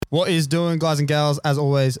What is doing, guys and gals? As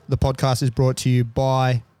always, the podcast is brought to you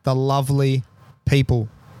by the lovely people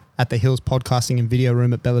at the Hills Podcasting and Video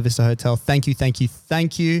Room at Bella Vista Hotel. Thank you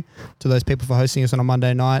to those people for hosting us on a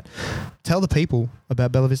Monday night. Tell the people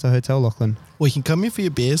about Bella Vista Hotel, Lachlan. Well, you can come here for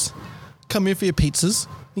your beers, come here for your pizzas,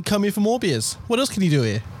 and come here for more beers. What else can you do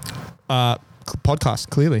here? Podcast,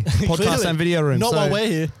 clearly. Podcast and Video Room. Not while we're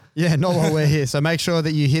here. Yeah, not while we're here. So make sure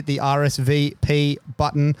that you hit the RSVP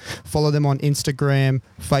button. Follow them on Instagram,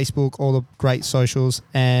 Facebook, all the great socials.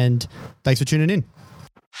 And thanks for tuning in.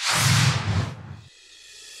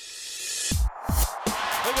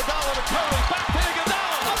 Iguodala to Curry, back to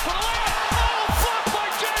Iguodala, up for the layup. Oh, blocked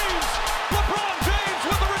by James. LeBron James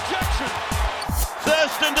with the rejection.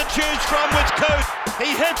 Thurston to choose from with Coates.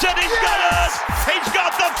 He hits it, he's got it. He's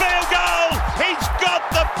got the field goal. He's got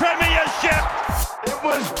the premiership. It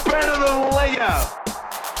was better than layup.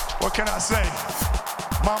 What can I say?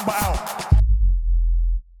 Mamba out.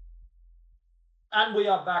 And we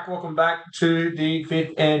are back. Welcome back to the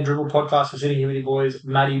Fifth and Dribble podcast. We're sitting here with your boys,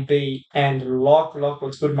 Matty B and Locke. Locke,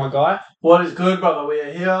 what's good, my guy? What is good, brother? We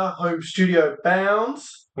are here, home studio bound.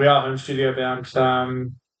 We are home studio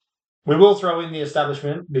bound. We will throw in the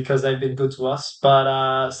establishment because they've been good to us,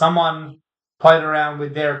 but someone played around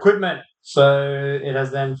with their equipment, so it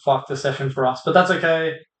has then fucked the session for us. But that's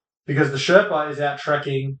okay because the Sherpa is out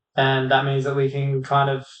trekking, and that means that we can kind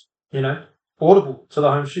of, audible to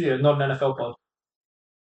the home studio, not an NFL pod.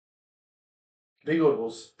 Big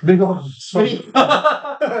audibles. Big audibles. I was like,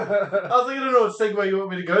 I don't know what segue you want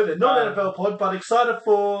me to go there. Not NFL pod, but excited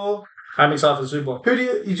for... I'm excited for the Super Bowl. Who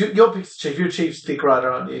do your pick's Chiefs. You're a Chiefs thick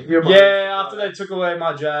rider, aren't you? After they took away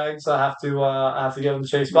my Jags, I have to give them the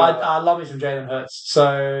Chiefs. But I love me some Jalen Hurts.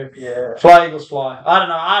 So fly Eagles fly. I don't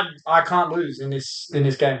know. I can't lose in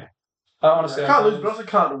this game. Honestly, I can't lose, but also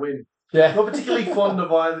can't win. Yeah. Not particularly fond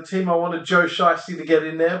of either team. I wanted Joe Shiesty to get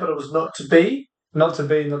in there, but it was not to be. Not to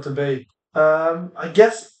be. I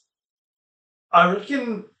guess I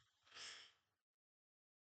reckon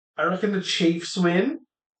the Chiefs win.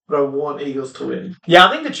 But I want Eagles to win. Yeah,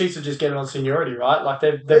 I think the Chiefs are just getting on seniority, right? Like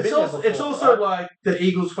they've been there before, it's also like the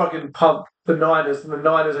Eagles fucking pump the Niners, and the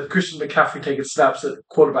Niners had Christian McCaffrey taking snaps at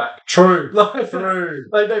quarterback. True. True.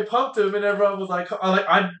 Like they pumped him, and everyone was like,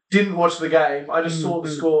 I didn't watch the game. I just saw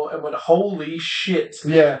the score and went, holy shit.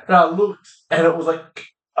 Yeah. And I looked, and it was like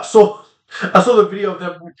I saw the video of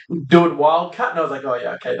them doing Wildcat, and I was like, oh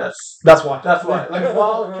yeah, okay, that's why. Like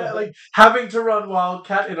Wildcat, like having to run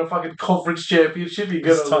Wildcat in a fucking conference championship, you're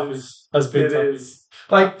gonna lose. That's big. It is.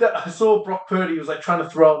 Like I saw Brock Purdy was like trying to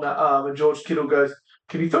throw on that arm, and George Kittle goes,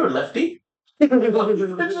 "Can you throw a lefty?"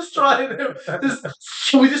 Just trying.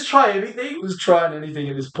 Should we just try anything? Just trying anything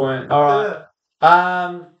at this point. All right.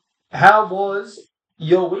 Yeah. How was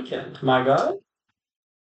your weekend, my guy?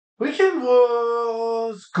 Weekend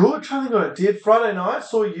was good. Trying to think what I did. Friday night,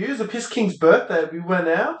 saw you. It was a Piss King's birthday. We went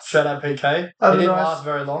out. Shout out PK. He didn't last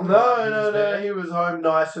very long. No. He was home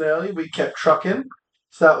nice and early. We kept trucking.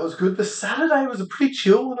 So that was good. The Saturday was a pretty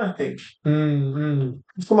chill one, I think.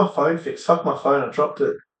 Just got my phone fixed. Fuck my phone. I dropped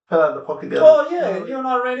it. Fell out of the pocket the other day. Oh, yeah. You and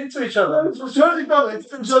I ran into each other. That was totally not.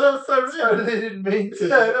 That was so real. They didn't mean to.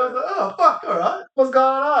 Yeah, and I was like, oh, fuck, all right. What's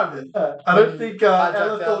going on? I don't think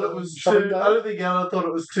Ella thought it was too. I don't think Ella thought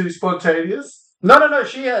it was too spontaneous. No.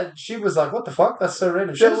 She was like, "What the fuck? That's so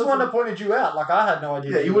random." She was the one that pointed you out. Like I had no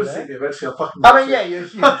idea. Yeah, you would have seen me eventually. You're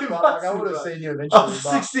huge. Like, I would have seen you eventually. I was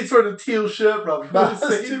 6'6" wearing a teal shirt, brother. I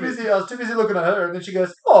was too busy looking at her, and then she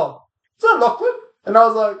goes, "Oh, is that Lachlan?" And I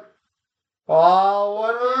was like, "Oh,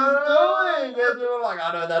 what are you doing?" And you were like,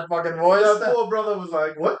 "I know that fucking voice." That poor brother was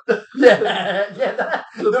like, "What?" The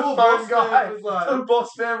poor boss guy was like, the boss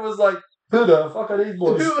man was like, "Who the fuck are these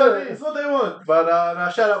boys?" It's what they want.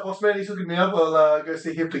 But shout out boss man. He's hooking me up. I'll go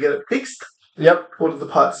see him to get it fixed. Yep. Order the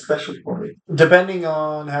parts special for me. Depending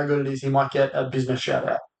on how good it is, he might get a business shout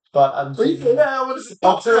out. But I want to see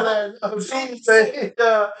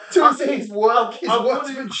his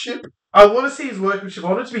workmanship. I want to see his workmanship. I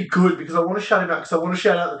want it to be good because I want to shout him out because I want to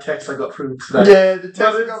shout out the text I got from him today. Yeah, the text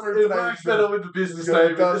I got from him today. It works better with the business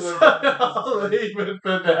name. I'll leave it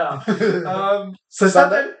for now. So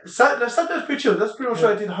Saturday's pretty chill. That's pretty much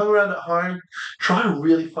what I did. Hung around at home. Tried a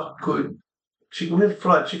really fucking good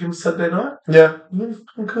fried chicken Saturday night. Yeah. Really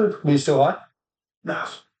fucking good. Were you still high?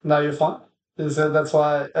 No, you're fine. So that's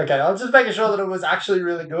why. Okay, I was just making sure that it was actually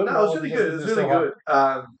really good. No, it was really good. It was really good.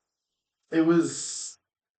 It was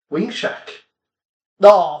Wing Shack.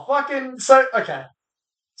 Oh, fucking. So, okay.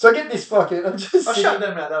 So I get this fucking. I shut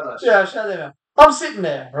them out, don't I? Yeah, I shut them out. I'm sitting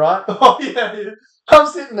there, right? Oh, yeah. I'm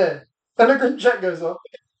sitting there. And the group chat goes off.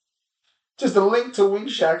 just a link to Wing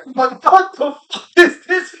Shack. I'm like, what the fuck is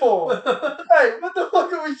this for? Hey, what the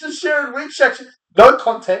fuck are we just sharing Wing Shack? No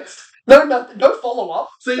context, no nothing, no follow up.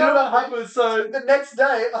 So you know what happened? So the next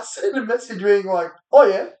day, I sent a message being like, "Oh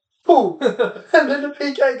yeah, cool," and then the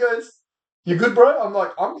PK goes, "You good, bro?" I'm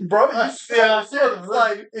like, "I'm good, bro."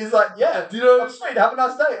 He's like, "Yeah, do you know? I'm sweet. Have a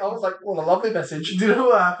nice day." I was like, "What a lovely message." Do you know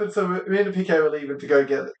what happened? So me and the PK were leaving to go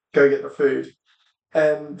get the food,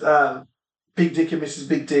 and Big Dick and Mrs.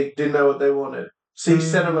 Big Dick didn't know what they wanted, so he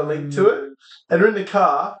sent them a link to it, and we're in the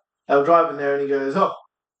car. I was driving there, and he goes, "Oh,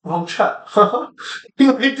 wrong chat."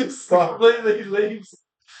 He just completely leaves.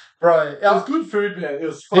 Bro, It was good food, man. It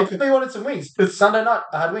was He fucking. me wanted some wings. It's Sunday night.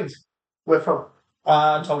 I had wings. Where from?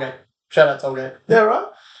 Tollgate. Shout out Tollgate. Yeah, right.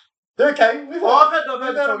 They're okay. I've had We've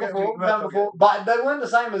had them before. We've had them before. But they weren't the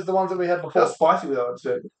same as the ones that we had before. How spicy were they?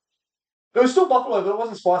 Too? It was still buffalo, but it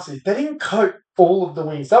wasn't spicy. They didn't coat all of the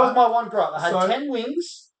wings. That was my one gripe. I had So- 10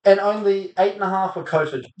 wings and only 8.5 were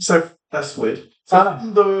coated. So that's weird. So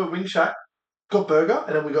from the Wing Shack, got burger,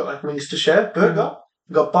 and then we got like wings to share. Burger,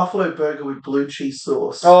 we got buffalo burger with blue cheese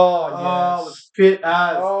sauce. Oh, yes. Oh, it was fit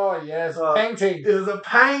as. Oh, yes. Oh. Painting. It was a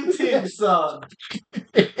painting, son.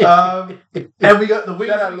 And we got the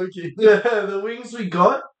wings. Shout out Lukey. The wings we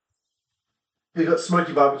got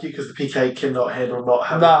smoky barbecue because the PK cannot handle not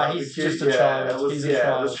having Nah, barbecue. he's just a child. It was, He's a It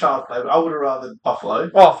child. was child flavor. I would have rather buffalo,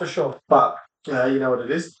 Oh, for sure. but you know what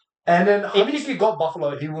it is. And then Even if you got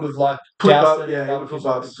buffalo, he would have like put doused it in he would barbecue put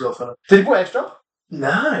barbecue sauce. sauce on it. Did he put extra?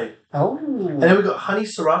 No. Oh. And then we got honey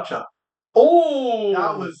sriracha. Oh.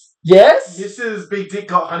 That was Yes. Mrs. Big Dick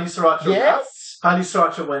got honey sriracha. Yes. Honey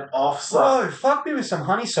sriracha went off. Son. Bro, fuck me with some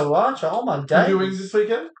honey sriracha. Oh my Did days. you wings this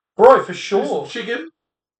weekend? Bro, for sure. Chicken.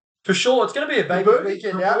 For sure. It's going to be a baby's Burgers-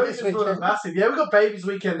 weekend the out burgers this were weekend. massive. Yeah, we got baby's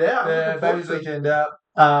weekend out. Yeah, baby's weekend out.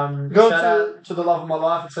 Go Shout out to the love of my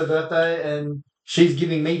life. It's her birthday, and she's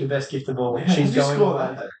giving me the best gift of all. Yeah, She's you going score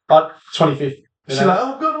away. that. But 25th. She's like,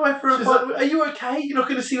 oh, I'm going away for a She's fun. Are you okay? You're not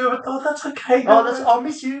going to see me? Oh, that's okay. I'll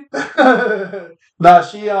miss you. No,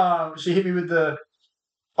 she hit me with the.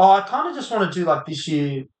 Oh, I kind of just want to do like this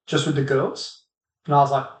year, just with the girls, and I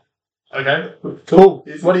was like, okay, cool.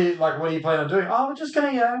 What are you planning on doing? Oh, we're just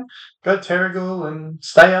gonna go to Terrigal and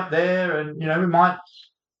stay up there, and we might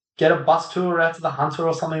get a bus tour out to the Hunter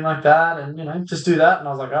or something like that, and just do that. And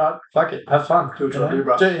I was like, all right, fuck it, have fun. Do what you want to do,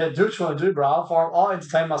 bro. Do what you want to do, bro. I'll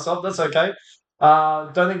entertain myself. That's okay.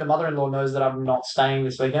 Don't think the mother-in-law knows that I'm not staying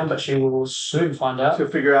this weekend, but she will soon find out. She'll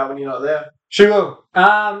figure out when you're not there. She will.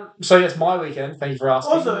 So yes, my weekend. Thank you for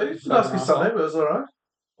asking. Also, you can ask me Sunday, but it was alright.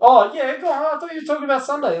 Oh yeah, go on. I thought you were talking about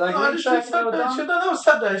Sunday. Like No, Wing Shack and they were Sunday. done. No, that was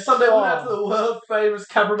Sunday. Sunday we went out to Oh. the world famous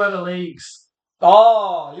Cabramatta Leagues.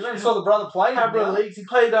 Oh, you went and saw the brother play. Cabramatta Leagues. He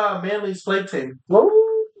played Manly's flag team.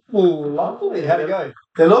 Ooh, lovely. How'd it go?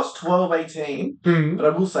 They lost 12-18, Mm. but I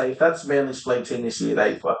will say, if that's Manly's flag team this year,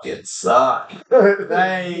 they fucking suck.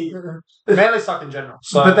 They- Manly suck in general.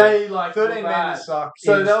 So but they like 13 bad. Manly suck.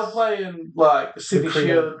 So is- they were playing like the Sydney Cream.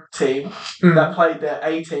 Shield team Mm. that played their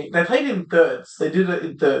 18. They played in thirds. They did it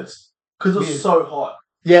in thirds because it was Weird. so hot.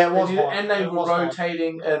 Yeah, it was They did it- hot. and they It were was hot.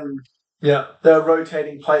 rotating, and Yeah, they were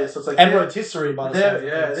rotating players. So it's like and their- rotisserie by the sound of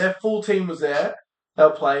things. their full team was there. They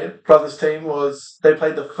were playing. Brothers team they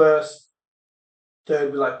played the first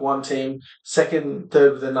third with like one team, second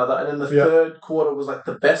third with another, and then the Yeah. third quarter was like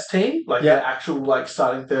the best team, like Yeah. the actual like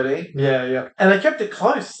starting 13. Yeah. And they kept it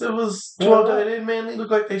close. It was 12-18, man. It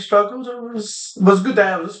looked like they struggled. It was a good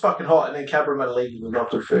day. It was just fucking hot. And then Cabramatta League was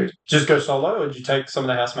not good food. Just go solo, or did you take some of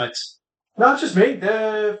the housemates? No, it's just me.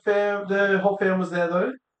 The whole fam was there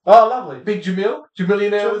though. Oh, lovely. Big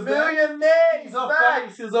Jamillionaire was there. Jamillionaire, He's off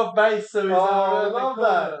base. He was off base, so he's Oh, I love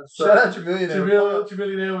that. Shout out Jamillionaire.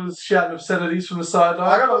 Jamillionaire was shouting obscenities from the sideline.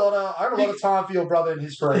 I got a lot of time for your brother and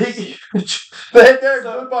his friends. He- They're a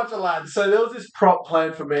So- good bunch of lads. so there was this prop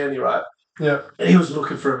playing for Manly, right? Yeah. And he was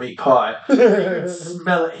looking for a meat pie. You could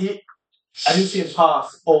smell it. I didn't see him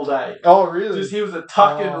pass all day. Oh, really? Just he was a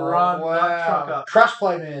tuck and Oh, run wow. nut trucker. Crash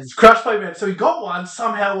play, man. Crash play man. So he got one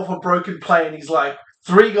somehow off a broken play, and he's like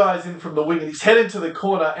 3 guys in from the wing, and he's heading to the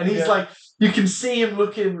corner, and he's Yeah. like, you can see him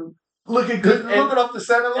looking good. Looking And off the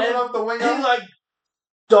centre, looking and off the he winger. like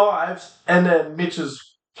dives, and then Mitch is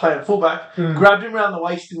playing fullback, grabbed him around the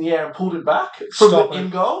waist in the air and pulled him back from Stop the it. in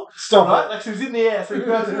goal. Stop Right? it. Like, so he was in the air, so he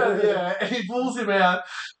grabs him out of the air, and he pulls him out,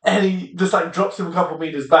 and he just like drops him a couple of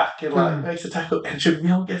meters back, and like makes a tackle, and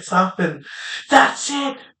Jamil gets up, and that's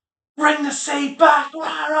it. bring the seat back, this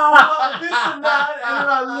and that. And then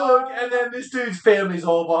I look, and then this dude's family's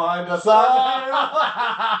all behind us. So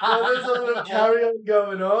there's a little carry on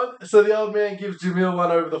going on. So the old man gives Jamil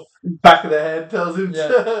one over the back of the head, tells him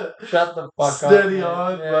to Shut the fuck steady up.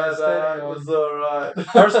 on, Yeah, but steady it on. was alright.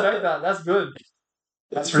 I respect that. That's good.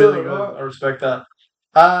 That's It's really alright. good. I respect that.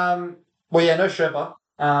 Well, yeah, no Sherpa.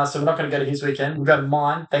 So we're not going to go to his weekend. We'll go to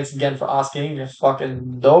mine. Thanks again for asking, you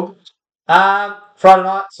fucking dog. Friday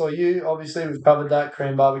night, saw you. Obviously, we've covered that.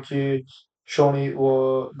 Korean barbecue. Shawnee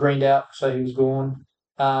were greened out, so he was gone.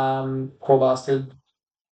 Poor bastard.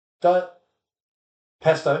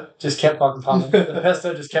 Pesto just kept fucking coming. The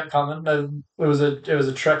pesto just kept coming. It was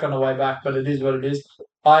a trek on the way back, but it is what it is.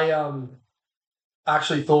 I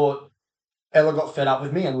actually thought Ella got fed up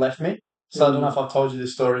with me and left me. So I don't know if I've told you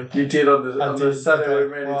this story. You did on the Saturday Okay.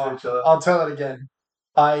 we ran into each other. I'll tell it again.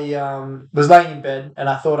 I was laying in bed, and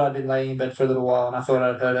I thought I'd been laying in bed for a little while, and I thought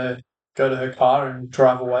I'd heard her go to her car and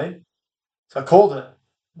drive away. So I called her.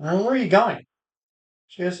 Where are you going?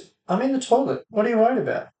 She goes, I'm in the toilet. What are you worried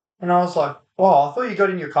about? And I was like, oh, I thought you got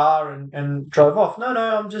in your car and drove off. No,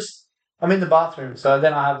 I'm in the bathroom. So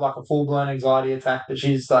then I have like a full-blown anxiety attack that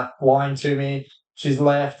she's like lying to me. She's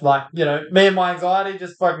left, like, me and my anxiety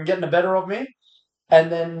just fucking getting the better of me.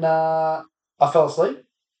 And then I fell asleep.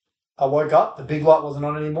 I woke up. The big light wasn't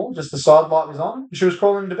on anymore. Just the side light was on. She was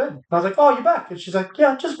crawling into bed. And I was like, oh, you're back. And she's like,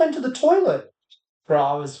 yeah, I just went to the toilet. Bro,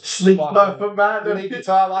 I was Sleep fucking over, man. sleepy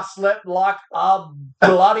time. I slept like a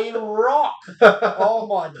bloody rock. Oh,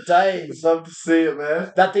 my days. Love to see it,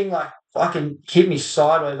 man. That thing, like, fucking hit me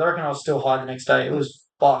sideways. I reckon I was still high the next day. It was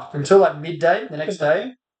fucked. Until, like, midday the next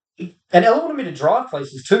day. And Ella wanted me to drive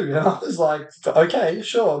places, too. And I was like, okay,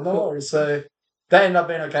 sure, no worries. So that ended up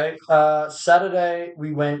being okay. Saturday,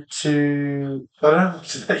 we went to... I don't know how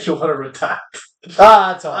much of that you want to redact.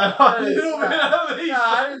 That's all right. A little bit at least.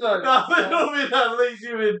 A little bit at least.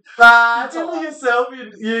 You tell yourself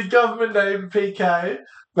your government name, PK.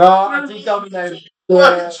 No, I think I'm going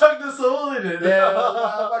Fucking chucked us all in it. Yeah,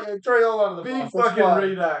 I fucking threw all over the Big place. That's fucking fine.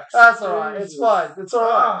 redux. That's alright. It's fine. It's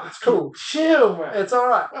alright. It's cool. Chill, man. It's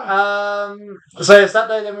alright. So yeah,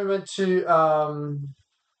 Saturday then we went to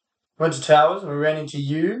Towers and we ran into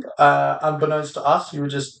you. Unbeknownst to us, you were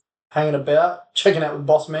just hanging about, checking out with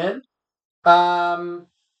Boss Man.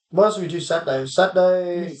 What else did we do Saturday?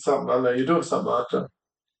 Saturday, Something, I know you're doing something after.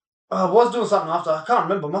 I was doing something after. I can't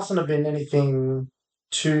remember. Mustn't have been anything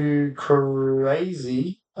too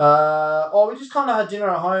crazy. We just kind of had dinner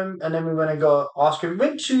at home and then we went and got ice cream. We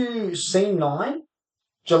went to C9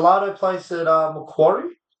 gelato place at Macquarie.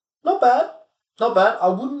 Not bad. I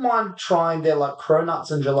wouldn't mind trying their like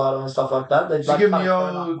cronuts and gelato and stuff like that. Did you give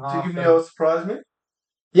me your surprise me?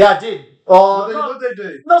 Yeah, I did. What they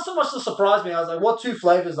do? Not so much to surprise me. I was like, what two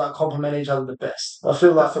flavors like complement each other the best? I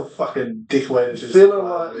feel like That's a fucking dick way to just feeling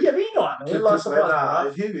like but you know what I mean. Like,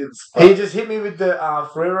 surprise me, right? He just hit me with the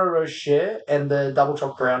Ferrero Rocher and the double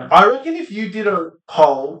chocolate brownie. I reckon if you did a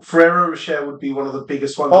poll, Ferrero Rocher would be one of the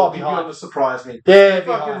biggest ones. Oh, If you want to surprise me. Yeah, They it'd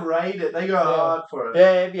be fucking high. rate it. They go hard for it.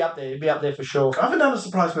 Yeah, it'd be up there. It'd be up there for sure. I haven't done a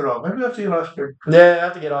surprise me wrong. Maybe I have to get ice cream. Yeah, I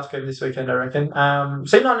have to get ice cream this weekend, I reckon.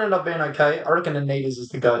 C9 ended up being okay. I reckon Anita's is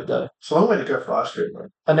the goat, though. It's a long way to go for ice cream, man.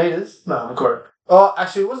 Anita's? No, I'm correct. Oh,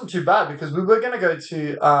 actually, it wasn't too bad because we were going to go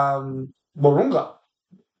to Warunga.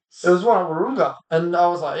 It was one at Warunga. And I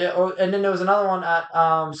was like, yeah. And then there was another one at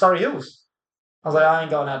Surrey Hills. I was like, I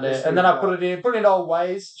ain't going out there. And then I put it in old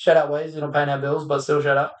Waze. Shout out Waze. You're not paying our bills, but still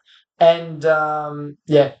shout out. And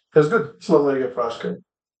yeah, it was good. It's a long way to go for ice cream.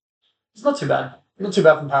 It's not too bad. Not too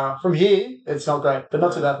bad from Para. From here, it's not great, but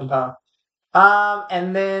not too bad from Para.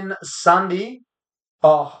 And then Sunday,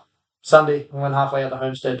 we went halfway out the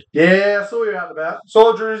homestead. Yeah, I saw you out and about.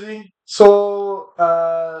 Saw Druzy, saw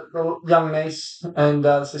the young niece and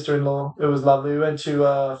sister-in-law. It was lovely. We went to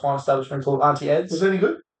a fine establishment called Auntie Ed's. Was it any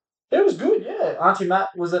good? It was good, yeah. Auntie Matt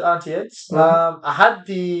was at Auntie Ed's. I had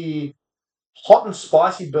the hot and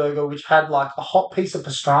spicy burger, which had like a hot piece of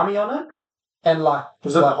pastrami on it, and like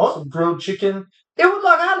Was it like hot? some grilled chicken. It was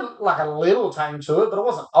like had like a little tang to it, but it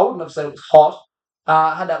wasn't. I wouldn't have said it was hot.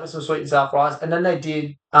 I had that with some sweet and sour fries, and then they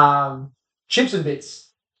did chips and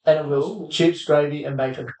bits, and it was chips, gravy, and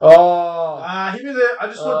bacon. Oh, Hit me there. I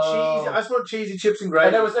just want cheese. I just want cheesy chips and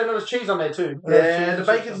gravy. and there was cheese on there too. Yeah, the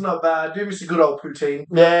bacon's not bad. Do miss a good old poutine.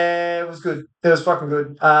 Yeah, it was good. It was fucking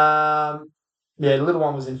good. Yeah, the little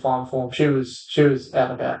one was in fine form. She was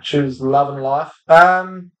out and about. She was loving life.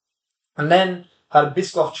 And then had a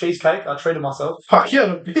Biscoff cheesecake. I treated myself. Fuck, you had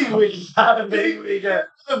a big week. Had a big weekend.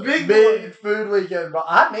 A big Food weekend. But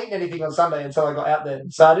I hadn't eaten anything on Sunday until I got out there.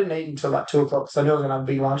 So I didn't eat until like 2 o'clock. So I knew I was going to have a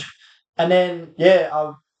big lunch. And then, yeah,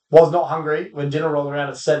 I was not hungry when dinner rolled around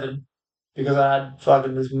at 7. because I had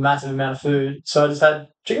fucking this massive amount of food. So I just had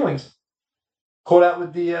chicken wings. Caught up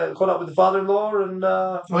with the father-in-law and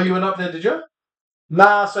Oh, you went up there, did you?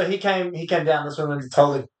 nah. So he came down. That's when we went to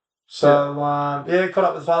Tully. So caught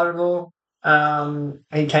up with the father-in-law.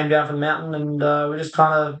 He came down from the mountain and we just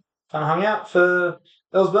kind of hung out for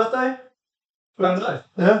Elle's birthday. Dunzo.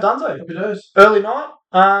 Yeah. Dunzo. Happy days. Early night.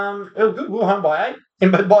 It was good. We were home by 8. In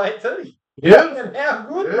bed by 8:30. Yeah. How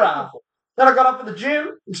good, Yeah. bruh. Then I got up at the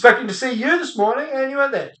gym, expecting to see you this morning, and you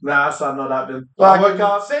weren't there. Nah, son, not happening. Like, I woke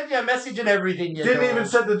up. sent you a message and everything. You Didn't dog. even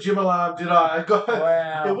set the gym alarm, did I? I got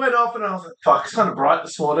Wow. it went off and I was like, fuck, it's kind of bright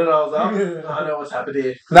this morning. I was up. I know what's happened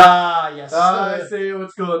here. Nah, yes. I see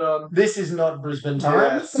what's going on. This is not Brisbane time.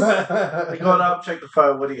 Yes. I got up, checked the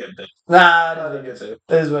phone. What are you going to do? Nah, I no, didn't get to. it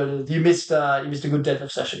is what it is. You missed a good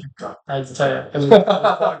deadlift session. I hate to tell you. It was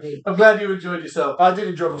quite good. I'm glad you enjoyed yourself. I did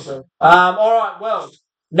enjoy myself. All right, well,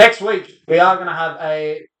 next week we are going to have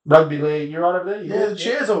a rugby league. You're right over there? Yeah, the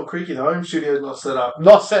chair's all creaky. The home studio's not set up.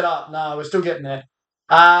 Not set up. No, we're still getting there.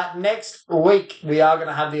 Next week we are going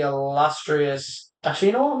to have the illustrious. Actually,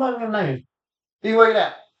 you know what? I'm not even going to name him. You work it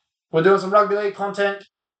out. We're doing some rugby league content.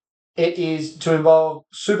 It is to involve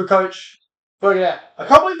Supercoach. Work it out. I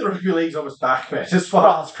can't believe the rugby league's almost back, man. It's just fun.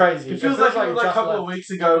 Oh, it's crazy. It feels like it was like a just couple left. of weeks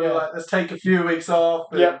ago. Yeah. We're like, let's take a few weeks off.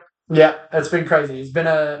 and- Yep. Yeah, it's been crazy. It's been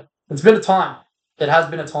a time. It has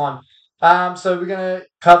been a time. So we're going to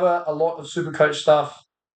cover a lot of Supercoach stuff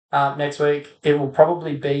next week. It will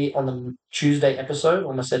probably be on the Tuesday episode.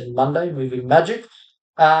 Almost said Monday, moving magic.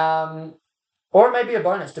 Or it may be a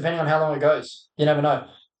bonus, depending on how long it goes. You never know.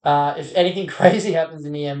 If anything crazy happens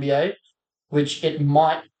in the NBA, which it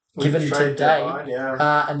might, with given the trade today, deadline,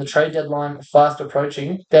 yeah. and the trade deadline fast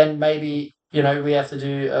approaching, then maybe, we have to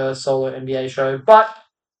do a solo NBA show. But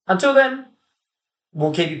until then,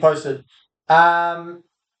 we'll keep you posted.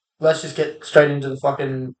 Let's just get straight into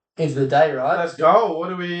the day, right? Let's go.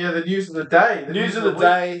 What are we? The news of the day. News of the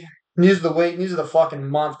day, news of the week, news of the fucking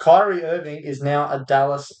month. Kyrie Irving is now a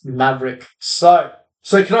Dallas Maverick. So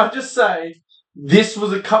can I just say, this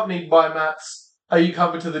was accompanied by Matt's, are you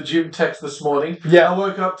coming to the gym text this morning? yeah, I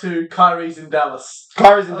woke up to Kyrie's in Dallas.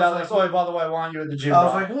 Kyrie's in I was Dallas. like, Oh, by the way, why aren't you at the gym? I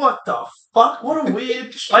was bro? like, what the fuck? What a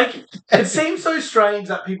weird... it seems so strange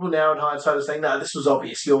that people now in hindsight are saying, no, this was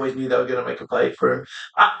obvious. You always knew they were going to make a play for him.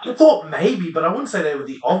 I thought maybe, but I wouldn't say they were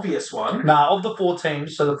the obvious one. Nah, of the 4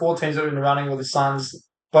 teams, so the 4 teams that were in the running were the Suns,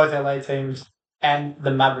 both LA teams, and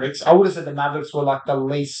the Mavericks. I would have said the Mavericks were like the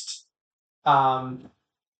least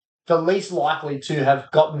likely to have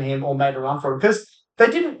gotten him or made a run for him, because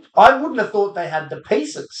I wouldn't have thought they had the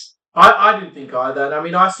pieces. I didn't think either. I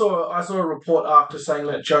mean, I saw a report after saying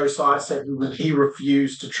that Joe Tsai said he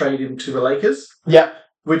refused to trade him to the Lakers. Yeah.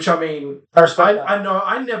 Which, I mean, I respect that. I know,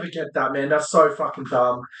 I never get that, man. That's so fucking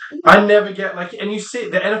dumb. I never get, and you see,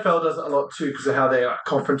 the NFL does it a lot too because of how their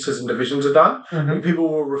conferences and divisions are done. Mhm. People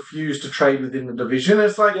will refuse to trade within the division.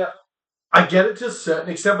 It's like, I get it to a certain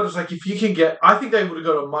extent, but it's like, if you can get, I think they would have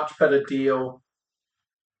got a much better deal.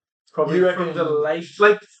 Probably You from reckon- the Lakers.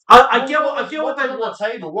 I get what they was on want. the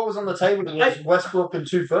table. What was on the table? It was Westbrook and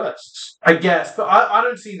 2 firsts. I guess, but I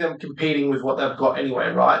don't see them competing with what they've got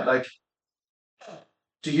anyway, right? Like,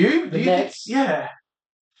 do you? The Do you Nets? think? Yeah.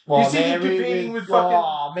 Well, you see them competing with fucking...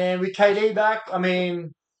 Oh, man, with KD back, I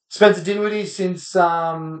mean, Spencer Dinwiddie since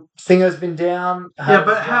Thingo's been down. Yeah,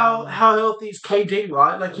 but how healthy is KD,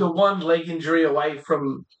 right? Like, you're one leg injury away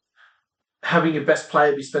from having your best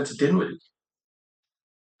player be Spencer Dinwiddie.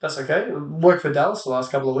 That's okay. It worked for Dallas the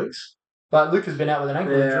last couple of weeks. But Luke has been out with an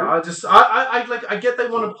ankle injury. Yeah, I get they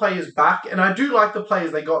want to players back, and I do like the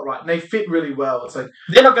players they got right, and they fit really well. It's like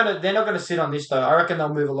They're not gonna sit on this though. I reckon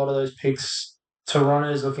they'll move a lot of those picks.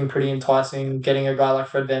 Toronto's looking pretty enticing. Getting a guy like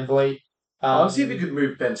Fred VanVleet. I'll see if you could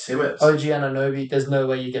move Ben Simmons. OG Anunoby. There's no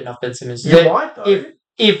way you get enough Ben Simmons. You might though.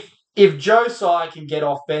 If Joe Tsai can get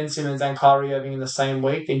off Ben Simmons and Kyrie Irving in the same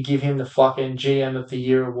week, then give him the fucking GM of the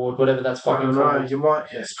Year award, whatever that's I fucking don't know. called. You might.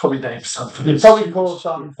 Yeah, it's probably named something. You probably call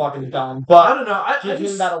something fucking dumb, but I don't know. I give him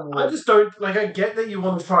just, that award. I just don't like. I get that you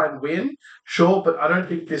want to try and win, sure, but I don't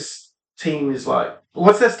think this team is like.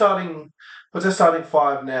 What's their starting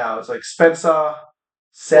 5 now? It's like Spencer,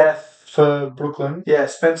 Seth. For Brooklyn, Yeah,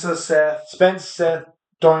 Spencer, Seth, Spence, Seth,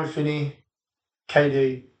 Dorian Finney,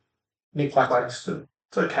 KD, Nick Claxton. Claxton.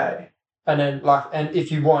 It's okay. And then, and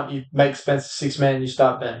if you want, you make Spencer 6-man and you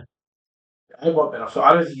start Ben. I want Ben.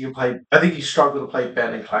 I don't think you can play. I think you struggle to play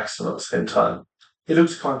Ben and Claxton at the same time. It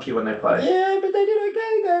looks clunky when they play. Yeah, but they did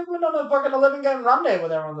okay. They went on a fucking 11-game run there where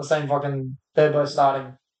they were on the same fucking... They're both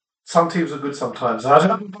starting. Some teams are good sometimes. I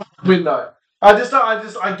don't win though. I get it.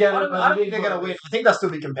 I don't think they're going to win. I think they'll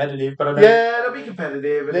still be competitive, but I don't. Yeah, they'll be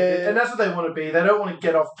competitive, and that's what they want to be. They don't want to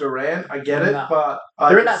get off Durant. I get it, but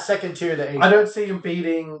they're in that second tier of the East. I don't see him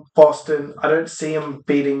beating Boston. I don't see him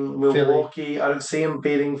beating Milwaukee. Philly. I don't see him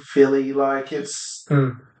beating Philly. Like it's,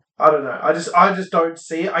 I don't know. I just don't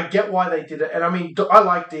see it. I get why they did it, and I mean, I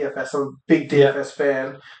like DFS. I'm a big DFS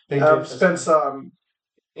fan. Spencer,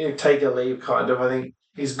 take a leave, kind of. I think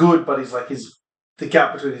he's good, but the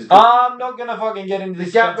gap between his. I'm not gonna fucking get into this.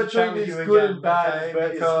 The gap between his good and bad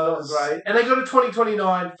is not great. And they got a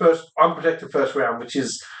 2029 unprotected first round, which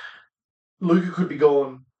is Luka could be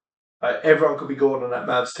gone. Everyone could be gone on that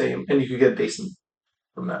Mavs team, and you could get decent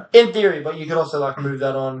from that. In theory, but you could also move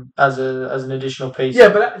that on as an additional piece. Yeah,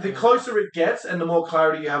 but the closer it gets, and the more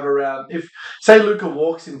clarity you have around. If say Luka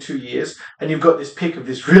walks in 2 years, and you've got this pick of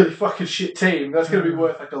this really fucking shit team, that's going to be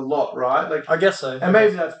worth a lot, right? I guess so. And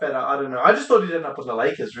maybe that's better. I don't know. I just thought he'd end up on the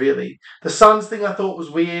Lakers. Really, the Suns thing I thought was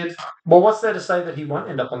weird. Well, what's there to say that he won't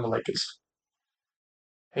end up on the Lakers?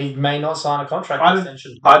 He may not sign a contract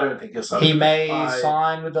extension. I don't think he'll sign. He may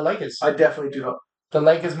sign with the Lakers. I definitely do not. The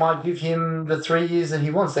Lakers might give him the 3 years that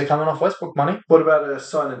he wants. They're coming off Westbrook money. What about a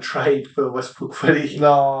sign and trade for Westbrook?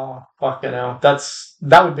 No, fucking hell.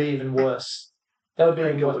 That would be even worse. That would be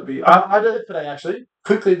even worse. I did it today, actually.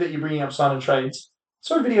 Quickly that you're bringing up sign and trades. I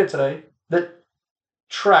saw a video today that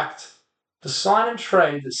tracked the sign and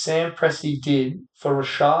trade that Sam Presti did for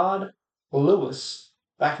Rashard Lewis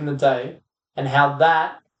back in the day and how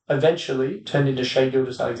that eventually turned into Shai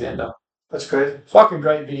Gilgeous-Alexander. That's great. Fucking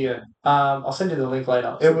great video. I'll send you the link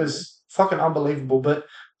later. It was fucking unbelievable, but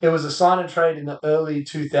it was a sign and trade in the early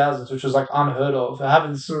 2000s, which was unheard of. It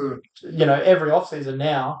happens, every offseason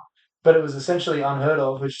now, but it was essentially unheard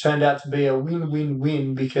of, which turned out to be a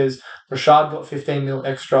win-win-win because Rashard got $15 million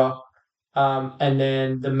extra, and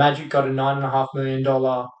then the Magic got a $9.5 million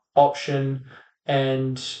option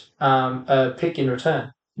and a pick in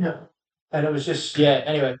return. Yeah. And it was just,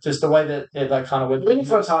 anyway, just the way that it kind of went. I think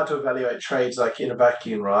it's hard to evaluate trades in a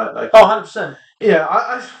vacuum, right? 100%. Yeah,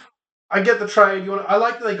 I get the trade. I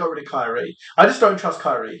like that they got rid of Kyrie. I just don't trust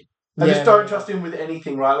Kyrie. I just don't trust him with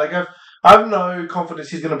anything, right? I have no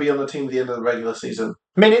confidence he's going to be on the team at the end of the regular season.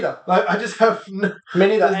 Me neither. I just have me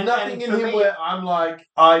neither. There's nothing in him where I'm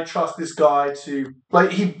I trust this guy to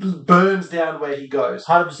he burns down where he goes.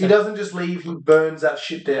 100%. He doesn't just leave. He burns that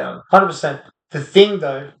shit down. 100%. The thing,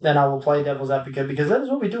 though, then I will play devil's advocate because that is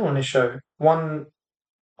what we do on this show. One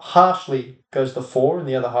harshly goes the for and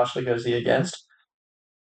the other harshly goes the against.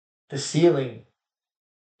 The ceiling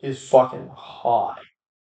is fucking high.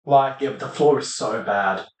 But the floor is so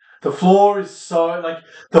bad. The floor is so,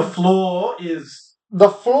 the floor is... The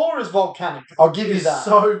floor is volcanic. I'll give you that. It's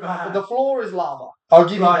so bad. The floor is lava. I'll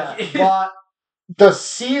give you that. But the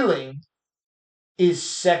ceiling is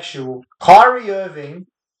sexual. Kyrie Irving...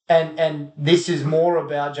 And this is more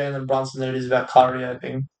about Jalen Brunson than it is about Kyrie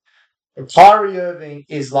Irving. Kyrie Irving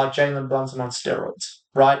is like Jalen Brunson on steroids,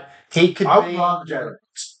 right? He could I would rather Jalen.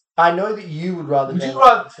 I know that you would rather. Would you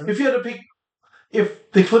rather, if you had to pick,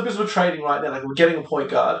 if the Clippers were trading right now, we're getting a point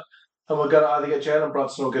guard, and we're going to either get Jalen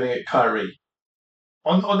Brunson or we're going to get Kyrie.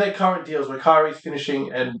 On their current deals, where Kyrie's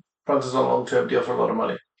finishing and Brunson's on a long-term deal for a lot of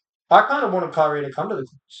money. I kind of wanted Kyrie to come to the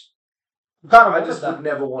Clippers. I just would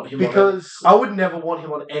never want him I would never want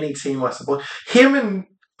him on any team I support. Him and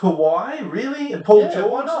Kawhi, really? And Paul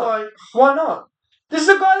George? Why not? Why not? This is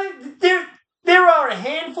a guy that there are a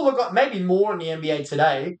handful of guys, maybe more in the NBA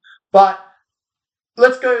today, but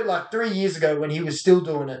let's go 3 years ago when he was still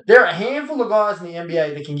doing it. There are a handful of guys in the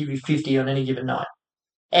NBA that can give you 50 on any given night.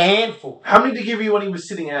 A handful. How many did he give you when he was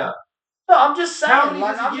sitting out? No, I'm just saying. How many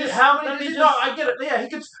I get it. Yeah,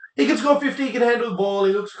 he can score 50, he can handle the ball,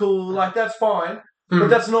 he looks cool, that's fine. But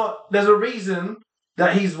that's not... There's a reason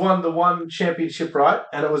that he's won the one championship, right?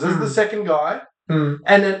 And it was as the second guy. And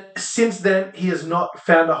then since then, he has not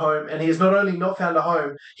found a home. And he has not only not found a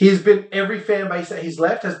home, he has been... Every fan base that he's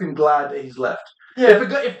left has been glad that he's left. Yeah.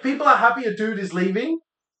 If people are happy a dude is leaving,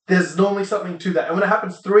 there's normally something to that. And when it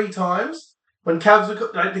happens 3 times, when the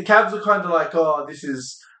Cavs are kind of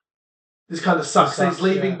this kind of sucks that he's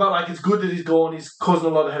leaving, but it's good that he's gone. He's causing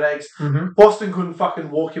a lot of headaches. Mm-hmm. Boston couldn't fucking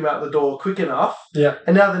walk him out the door quick enough. Yeah.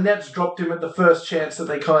 And now the Nets dropped him at the first chance that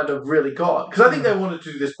they kind of really got. Because I think they wanted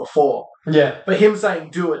to do this before. Yeah. But him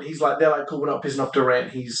saying do it, they're cool, we're not pissing off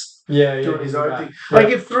Durant. He's doing his own thing. Yeah.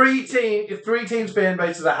 If three teams fan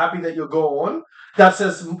bases are happy that you're gone, that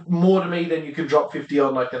says more to me than you can drop 50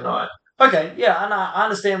 on a night. Okay, yeah, and I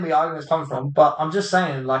understand where the argument's coming from, but I'm just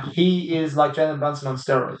saying, he is like Jalen Brunson on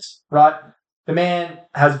steroids, right? The man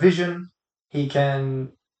has vision, he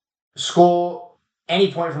can score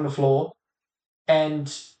any point from the floor,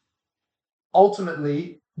 and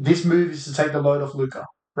ultimately, this move is to take the load off Luka,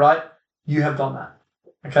 right? You have done that.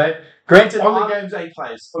 Okay? Granted, On the games that he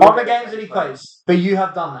plays. on the games that he plays, but you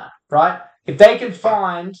have done that, right? If they can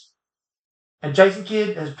find, and Jason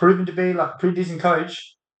Kidd has proven to be like a pretty decent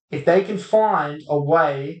coach, if they can find a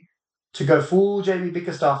way to go full JB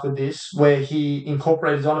Bickerstaff with this, where he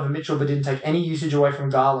incorporated Donovan Mitchell but didn't take any usage away from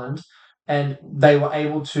Garland, and they were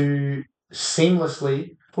able to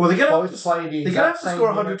seamlessly Well, they're going both play the to have to score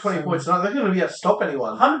 120 points. They're not going to be able to stop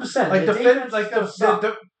anyone. 100%. Like,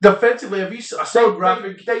 defensively, have you? I saw a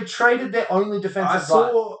graphic. They traded their only defensive. I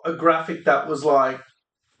saw a graphic that was like,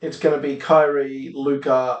 it's going to be Kyrie,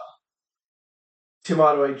 Luka, Tim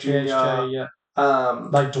Hardaway Jr.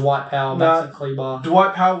 Like Dwight Powell, Maxi Kleber.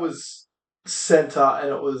 Dwight Powell was center, and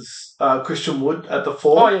it was Christian Wood at the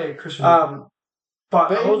 4. Oh yeah, Christian Wood.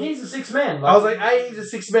 But he's a 6 man. I was like, A, he's a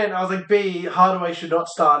 6 man. I was like, B, Hardaway should not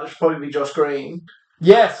start. It should probably be Josh Green.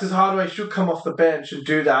 Yes, because Hardaway should come off the bench and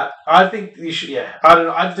do that. I think you should. Yeah, I don't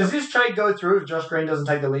know. Does this trade go through if Josh Green doesn't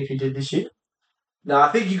take the leap he did this year? No, I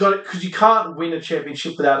think you got it because you can't win a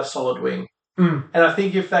championship without a solid wing. Mm. And I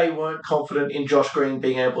think if they weren't confident in Josh Green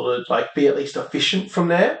being able to be at least efficient from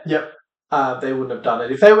there, yep, they wouldn't have done it.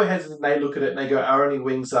 If they were hesitant, they look at it and they go, our only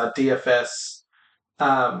wings are DFS,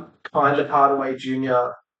 kind of Hardaway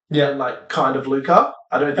Jr. and kind of Luka.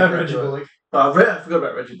 I don't think Reggie Bullock. I forgot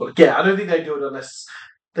about Reggie Bullock. Yeah, I don't think they do it unless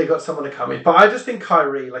they got someone to come in. But I just think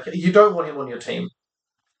Kyrie, you don't want him on your team.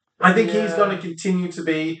 I think he's going to continue to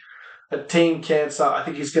be a team cancer. I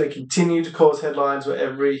think he's going to continue to cause headlines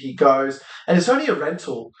wherever he goes. And it's only a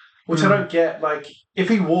rental, which I don't get. If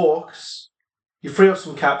he walks, you free up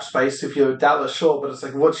some cap space if you're Dallas, sure, but it's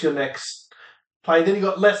what's your next play? Then you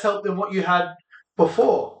got less help than what you had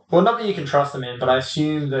before. Well, not that you can trust him in, but I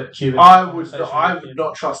assume that Cuban... I would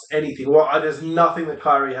not trust anything. There's nothing that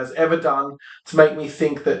Kyrie has ever done to make me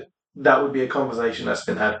think that would be a conversation that's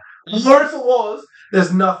been had. Or if it was,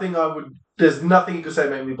 there's nothing you could say to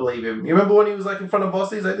make me believe him. You remember when he was in front of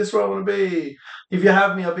Boston? He's like, this is where I want to be. If you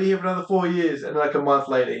have me, I'll be here for another 4 years. And a month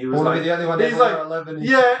later, he was be the only one he's 11.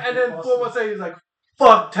 Yeah, and then 4 months later, he's like,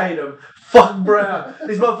 fuck Tatum, fuck Brown.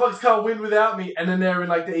 These motherfuckers can't win without me. And then they're in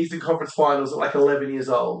the Eastern Conference Finals at 11 years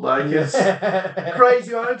old. It's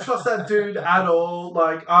crazy. I don't trust that dude at all.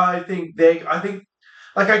 I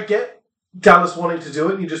get Dallas wanting to do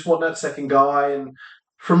it, and you just want that second guy. And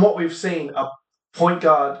from what we've seen, a point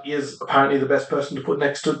guard is apparently the best person to put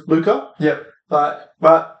next to Luka. Yep.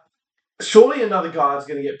 But surely another guard's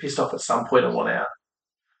going to get pissed off at some point and want out.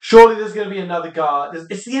 Surely there's going to be another guard.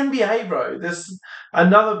 It's the NBA, bro. There's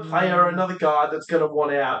another player, another guard that's going to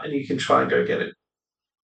want out, and you can try and go get it.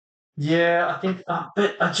 Yeah, I think,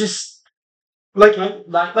 but I just it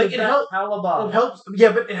helps. Caliber. It helps.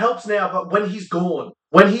 Yeah, but it helps now. But when he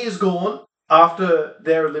is gone after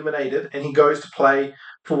they're eliminated, and he goes to play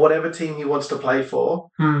for whatever team he wants to play for,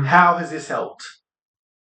 how has this helped?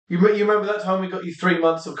 You remember that time we got you 3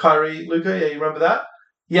 months of Kyrie, Luka? Yeah, you remember that?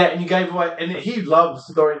 Yeah, and you gave away, and he loves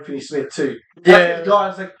Dorian Finney-Smith too. Yeah,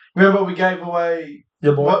 guys, remember we gave away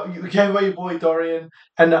your boy. You gave away your boy Dorian,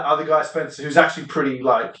 and the other guy Spencer, who's actually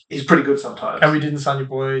he's pretty good sometimes. And we didn't sign your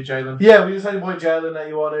boy Jalen. Yeah, we didn't sign your boy Jalen that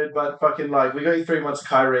you wanted, but we got you 3 months of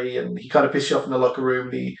Kyrie, and he kind of pissed you off in the locker room.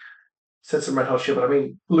 And he said some red hot shit, but I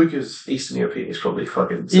mean, Luka's Eastern European. He's probably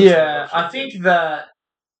fucking. Yeah, I think that.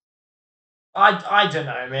 I don't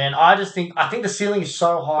know, man. I think the ceiling is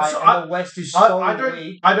so high, and the West is so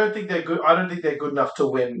weak. I don't think they're good. I don't think they're good enough to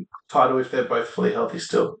win title if they're both fully healthy.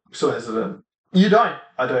 Still, I'm still hesitant. You don't?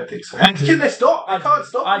 I don't think so. Can they stop? They can't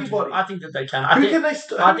stop anybody. I think that they can. Can they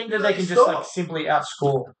stop? I think that they can just simply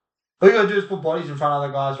outscore. All you gotta do is put bodies in front of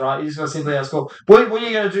other guys, right? You just gotta simply outscore. What are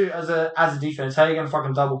you gonna do as a defense? How are you gonna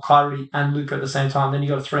fucking double Kyrie and Luka at the same time? Then you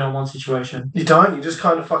got a 3-on-1 situation. You don't. You just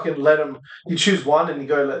kind of fucking let them. You choose one and you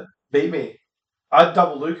go, beat me. I'd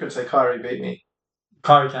double Luka and say Kyrie beat me.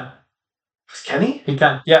 Kyrie can. Can he? He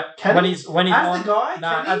can. Yeah. Can he's as on, the guy?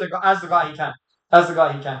 Nah, as the guy he can. As the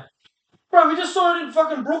guy he can. Bro, we just saw it in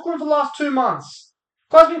fucking Brooklyn for the last 2 months.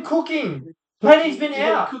 Guy's been cooking. Penny's been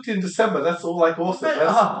out. He cooked in December. That's all awesome.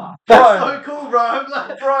 That's so cool, bro. I'm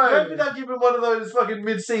bro. Maybe not give him one of those fucking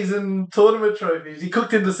mid-season tournament trophies. He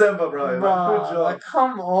cooked in December, bro. Good job.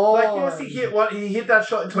 Come on. Yes, he hit that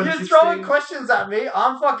shot in 2016. You're throwing questions at me.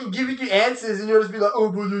 I'm fucking giving you answers, and you'll just be like,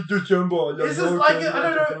 "Oh, but it's December." This is I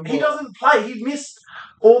don't know. He doesn't play. He missed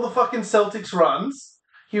all the fucking Celtics runs.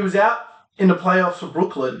 He was out in the playoffs for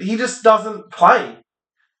Brooklyn. He just doesn't play.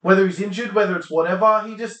 Whether he's injured, whether it's whatever,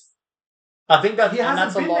 he just. I think that he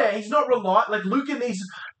hasn't been there. He's not reliable. Luka needs.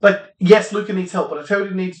 Yes, Luka needs help, but I tell you,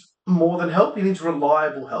 he needs more than help. He needs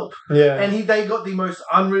reliable help. Yeah. And they got the most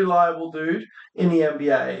unreliable dude in the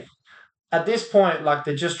NBA. at this point, like,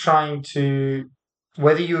 they're just trying to,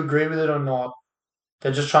 whether you agree with it or not,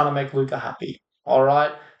 they're just trying to make Luka happy. All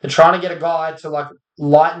right? They're trying to get a guy to, like,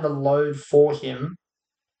 lighten the load for him.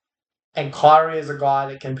 And Kyrie is a guy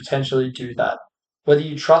that can potentially do that. Whether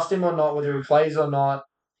you trust him or not, whether he plays or not.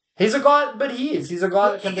 He's a guy, but he is. He's a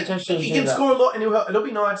guy that can potentially do that. He can score a lot, and it'll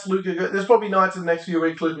be nice. There's probably nights in the next few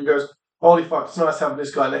weeks Luka goes, holy fuck, it's nice having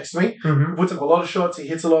this guy next to me. Mm-hmm. He puts up a lot of shots, he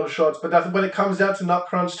hits a lot of shots, but when it comes down to nut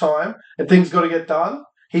crunch time and things got to get done,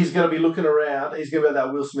 he's going to be looking around. He's going to be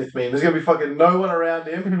that Will Smith meme. There's going to be fucking no one around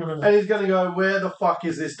him, and he's going to go, where the fuck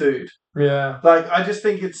is this dude? Yeah. Like, I just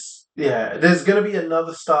think there's going to be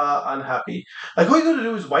another star unhappy. Like, all you got to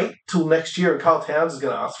do is wait till next year, and Carl Towns is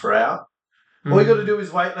going to ask for out. All you got to do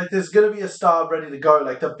is wait. Like, there's going to be a star ready to go.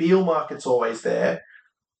 Like, the Beal market's always there.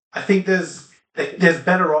 I think there's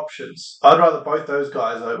better options. I'd rather both those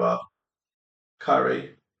guys over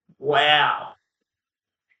Kyrie. Wow.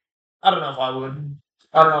 I don't know if I would.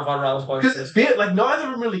 I don't know if I'd rather both. Because neither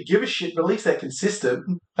of them really give a shit, but at least they're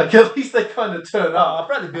consistent. Like, at least they kind of turn up.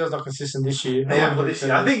 Bradley Beal's not consistent this year. Yeah, but this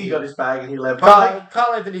year, I think he got his bag and he left.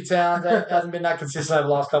 Carl Anthony Towns hasn't been that consistent over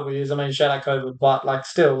the last couple of years. I mean, shout out COVID, but, like,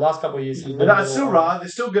 still, last couple of years. I'd still rather. They're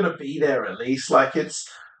still going to be there at least. Like,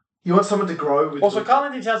 you want someone to grow with. Also, Carl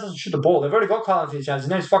Anthony Towns doesn't shoot the ball. They've already got Carl Anthony Towns. His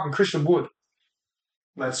name's fucking Christian Wood.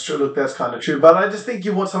 That's true. Look, that's kind of true. But I just think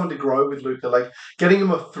you want someone to grow with Luka. Like, getting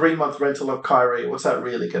him a 3-month rental of Kyrie, what's that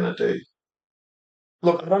really going to do?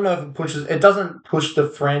 Look, I don't know if it doesn't push the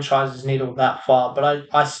franchise's needle that far, but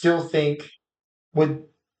I still think with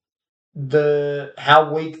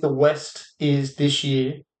how weak the West is this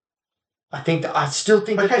year, I still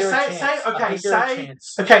think that they're a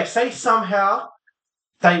chance. Say somehow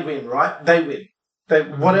they win, right? They win.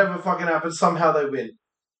 Whatever fucking happens, somehow they win.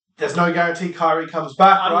 There's no guarantee Kyrie comes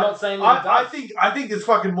back. I'm right? not saying that I think it's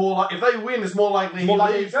fucking more like if they win, it's more likely he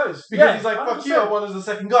leaves goes because he's like, fuck you, I want as the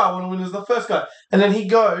second guy, I want to win as the first guy, and then he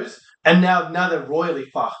goes, and now they're royally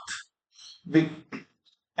fucked. And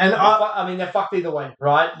I mean, they're fucked either way,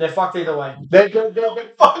 right? They're fucked either way. They're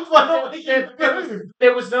fucked.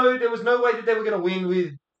 There was no way that they were going to win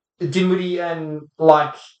with Dinwiddie and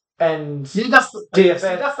DFS.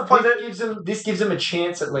 That's the point. This gives them a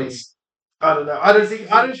chance at least. I don't know. I don't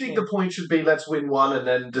think the point should be let's win one and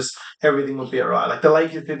then just everything will be alright. Like the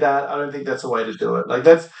Lakers did that. I don't think that's a way to do it. Like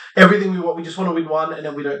that's everything we want. We just want to win one and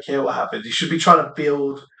then we don't care what happens. You should be trying to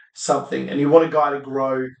build something, and you want a guy to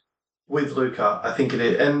grow with Luka. I think it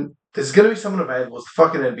is, and there's going to be someone available. It's the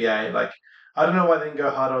fucking NBA. Like I don't know why they didn't go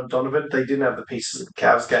hard on Donovan. They didn't have the pieces that the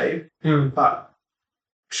Cavs gave, but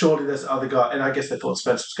surely there's other guy. And I guess they thought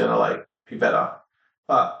Spencer was going to be better,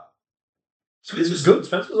 but Spencer was good.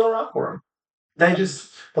 Spencer was alright for him. They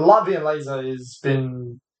just the Latvian laser has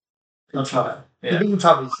been tough. Yeah. Been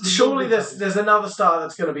tough. Surely there's another star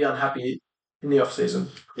that's going to be unhappy in the off season.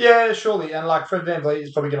 Yeah, surely. And Fred VanVleet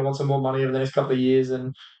is probably going to want some more money over the next couple of years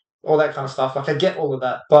and all that kind of stuff. I get all of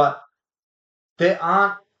that, but there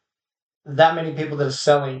aren't that many people that are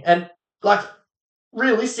selling. And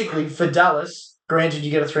realistically, for Dallas, granted you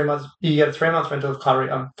get a 3 month rental of Kyrie.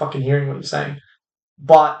 I'm fucking hearing what you're saying,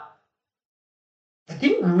 but they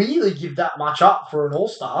didn't really give that much up for an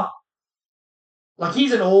all-star.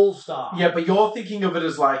 He's an all-star. Yeah, but you're thinking of it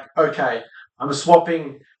as okay, I'm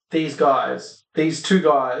swapping these two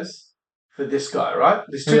guys for this guy, right?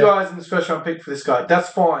 There's two guys in this first round pick for this guy. That's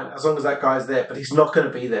fine as long as that guy's there, but he's not going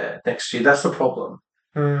to be there next year. That's the problem.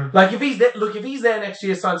 If he's there, if he's there next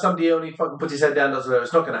year, signs some deal and he fucking puts his head down, does whatever,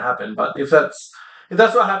 it's not going to happen. But if that's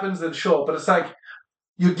what happens, then sure. But it's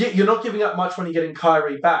you're not giving up much when you're getting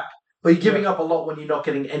Kyrie back. But you're giving up a lot when you're not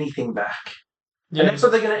getting anything back. Yeah. And that's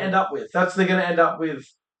what they're going to end up with. They're going to end up with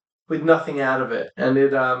nothing out of it. And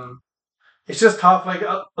it's just tough.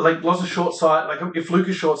 Lots of short sight. If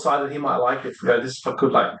Luka's short sighted, he might like it. This is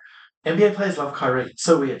good. NBA players love Kyrie. It's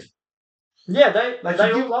so weird. Yeah,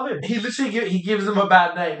 they all love him. He literally he gives them a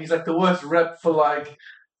bad name. He's the worst rep for an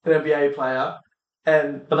NBA player.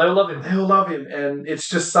 But they all love him. They all love him, and it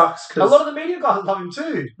just sucks because a lot of the media guys love him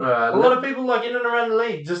too. A lot of people in and around the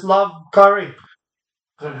league just love Kyrie.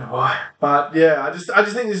 I don't know why, but yeah, I just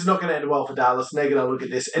think this is not going to end well for Dallas. And they're going to look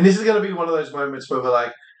at this, and this is going to be one of those moments where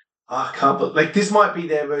we're I can't believe this might be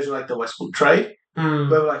their version of the Westbrook trade, where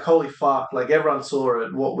we're holy fuck, everyone saw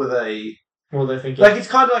it. What were they? What were they thinking? It's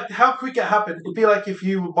kind of how quick it happened. It'd be if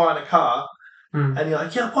you were buying a car. And you're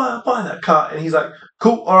yeah, buy that car. And he's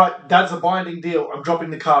cool, all right, that's a binding deal. I'm dropping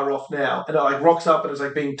the car off now. And it rocks up and it's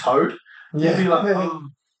being towed. Yeah. You'd be oh,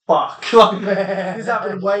 fuck. This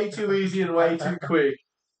happened way too easy and way too quick.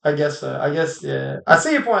 I guess so. Yeah. I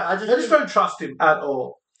see your point. I just don't trust him at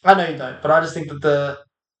all. I know you don't, but I just think that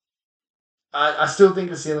I still think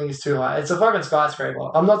the ceiling is too high. It's a fucking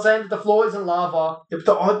skyscraper. I'm not saying that the floor isn't lava. If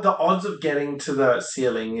the odds of getting to the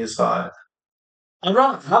ceiling is high. I'd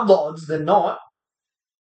rather have the odds than not.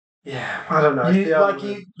 Yeah, I don't know.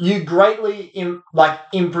 You greatly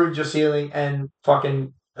improved your ceiling and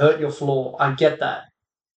fucking hurt your floor. I get that,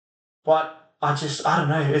 but I don't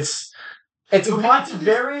know. It's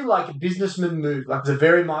very like a businessman move. Like it's a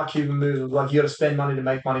very Mark Cuban move. Like you got to spend money to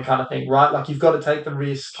make money kind of thing, right? Like you've got to take the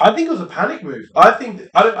risk. I think it was a panic move. I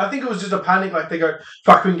think it was just a panic. Like they go,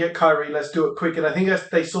 fuck, we can get Kyrie. Let's do it quick. And I think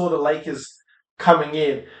they saw the Lakers coming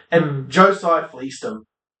in, and Joe Tsai fleeced them.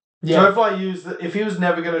 Yeah. Joe Tsai if he was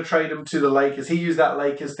never going to trade him to the Lakers, he used that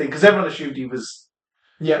Lakers thing because everyone assumed he was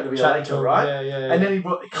going to be a Laker, right? Yeah. And then he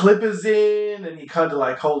brought the Clippers in, and he kind of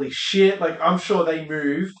like, holy shit! Like I'm sure they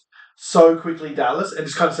moved so quickly, Dallas, and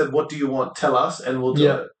just kind of said, "What do you want? Tell us, and we'll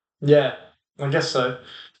do it." Yeah, I guess so.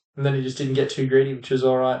 And then he just didn't get too greedy, which was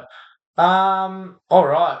all right. All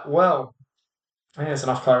right. Well, I think that's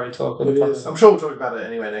enough Kyrie talk. I'm sure we'll talk about it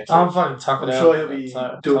anyway next week. I'm fucking tucking out. I'm sure he'll be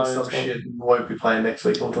doing some shit and won't be playing next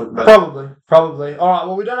week. We'll talk about Probably. All right.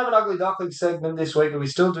 Well, we don't have an ugly duckling segment this week, but we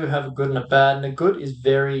still do have a good and a bad. And the good is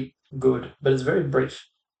very good, but it's very brief.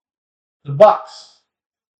 The Bucks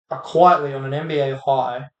are quietly on an NBA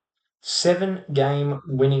high 7-game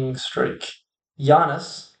winning streak.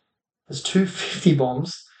 Giannis has 250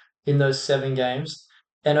 bombs in those 7 games,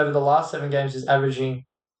 and over the last 7 games is averaging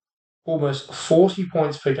almost 40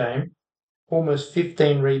 points per game, almost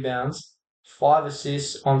 15 rebounds, 5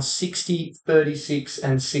 assists on 60, 36,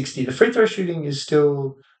 and 60. The free throw shooting it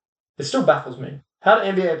still baffles me. How do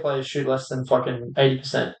NBA players shoot less than fucking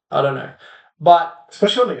 80%? I don't know. But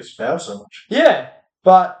especially when they get fouled so much. Yeah,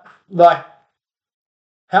 but like,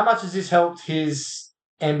 how much has this helped his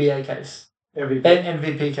NBA case?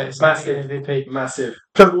 MVP case. Massive. MVP. Massive.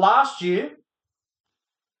 So last year,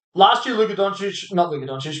 Luka Doncic,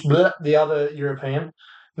 the other European,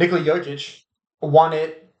 Nikola Jokic, won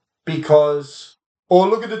it because,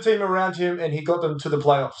 look at the team around him and he got them to the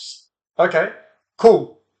playoffs. Okay,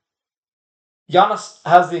 cool. Giannis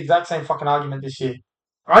has the exact same fucking argument this year.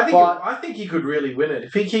 I think he could really win it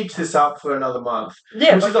if he keeps this up for another month.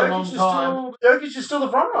 Yeah, which is a long time. Jokic is still the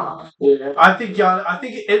front runner. Yeah, I think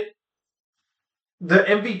the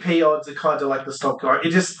MVP odds are kind of like the stock guy.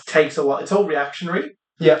 It just takes a while. It's all reactionary.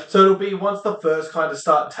 Yeah. So it'll be once the first kind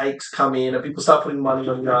of takes come in and people start putting money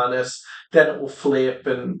on Giannis, then it will flip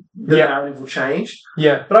and the narrative will change.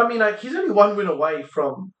 Yeah. But I mean, like he's only 1 win away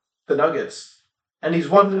from the Nuggets. And he's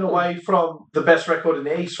 1 win away from the best record in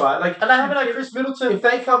the East, right? Like, and they haven't had Chris Middleton. If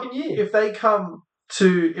they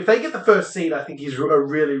get the first seed, I think he's a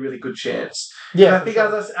really, really good chance. Yeah, and I think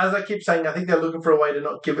as I keep saying, I think they're looking for a way to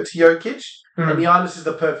not give it to Jokic, and Giannis is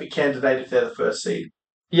the perfect candidate if they're the first seed.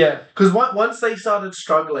 Yeah, because once they started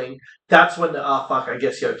struggling, that's when I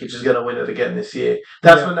guess Jokic is going to win it again this year.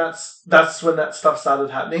 That's when that stuff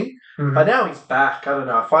started happening. But now he's back. I don't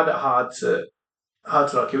know. I find it hard to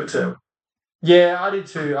not give it to him. Yeah, I do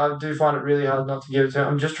too. I do find it really hard not to give it to him.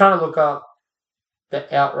 I'm just trying to look up the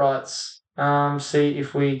outrights. See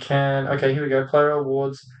if we can. Okay, here we go. Player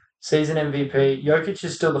awards, season MVP. Jokic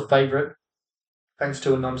is still the favorite, thanks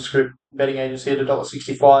to a nondescript betting agency at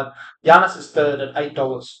 $1.65. Giannis is third at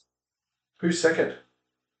 $8. Who's second?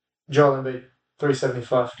 Joel Embiid,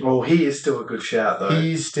 $3.75. Well, he is still a good shout though.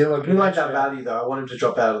 He's still a good. I like that value though. I want him to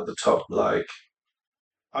drop out of the top. Like,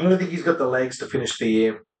 I don't think he's got the legs to finish the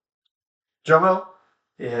year. Joel?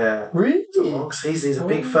 Yeah. Really? It's a long season. He's a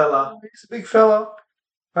big fella. He's a big fella.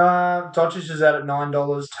 Doncic is out at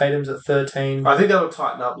 $9. Tatum's at $13. I think that'll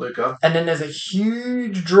tighten up, Luka. And then there's a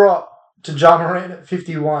huge drop to Ja Morant at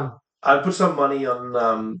 $51. I'd put some money on.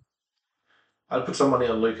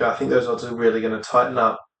 Luka. I think those odds are really going to tighten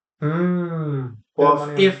up.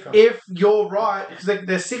 Well, if you're right, because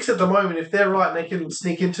they're 6 at the moment. If they're right and they can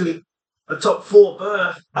sneak into a top 4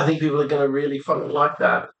 berth, I think people are going to really fucking like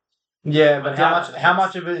that. Yeah, but how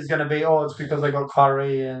much of it is going to be? It's because they got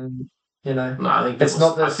Kyrie and No, I think it's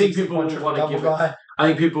not. I think people will want to give it. I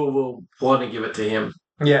think people will want to give it to him.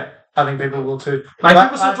 Yeah, I think people will too.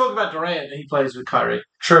 People still talk about Durant and he plays with Kyrie.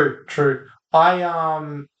 True.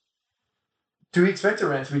 Do we expect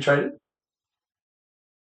Durant to be traded?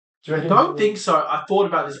 I don't think so. I thought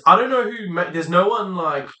about this. I don't know who. There's no one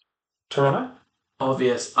like Toronto.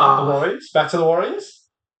 Obvious. The Warriors. Back to the Warriors.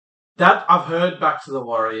 That I've heard. Back to the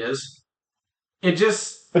Warriors. It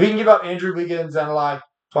just. But he can give up Andrew Wiggins and like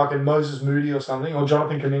fucking Moses Moody or something, or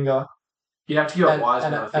Jonathan Kuminga. You'd have to give up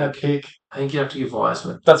Wiseman. And a pick. I think you'd have to give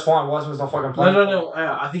Wiseman. That's fine. Wiseman's not fucking playing. No.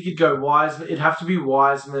 I think you'd go Wiseman. It'd have to be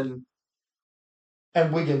Wiseman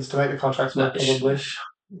and Wiggins to make the contracts work.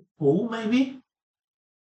 Probably. Maybe.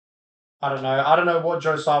 I don't know. I don't know what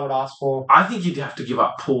Josiah would ask for. I think he'd have to give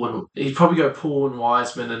up Paul and he'd probably go Paul and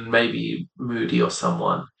Wiseman and maybe Moody or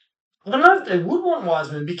someone. I don't know if they would want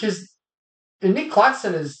Wiseman because Nick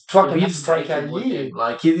Claxton is fucking He'd had just to take break out him, a wouldn't year. he?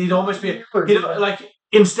 Like he'd almost be like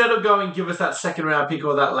instead of going give us that second round pick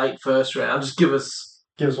or that late first round, just give us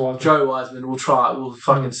Wiseman. Joe Wiseman. We'll try it. We'll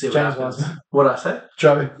fucking see what James happens. Wiseman. What did I say?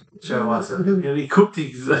 Joe Wiseman. He cooked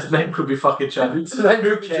his name could be fucking Joe.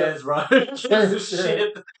 Who cares, bro?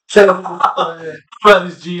 Shit. About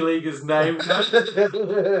this G Leaguer's name.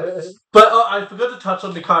 But I forgot to touch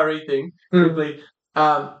on the Kyrie thing quickly.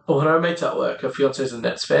 When I mate's at work, her fiance's a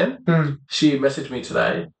Nets fan. She messaged me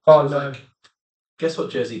today. Oh no! Guess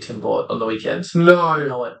what jersey Tim bought on the weekends? No.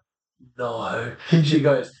 And I went, no. She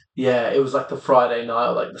goes, yeah, it was like the Friday night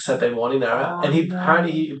or like the Saturday morning era. And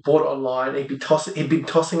apparently he bought it online. He'd been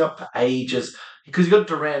tossing up for ages because he got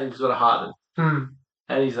Durant and he's got a Harden.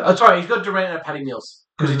 And he's like, he's got Durant and Patty Mills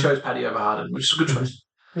because he chose Patty over Harden, which is a good choice.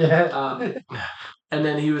 Yeah. And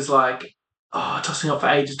then he was like, tossing up for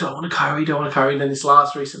ages, don't want a Kyrie. And then this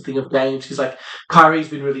last recent thing of games, he's like, Kyrie's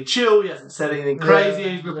been really chill, he hasn't said anything crazy,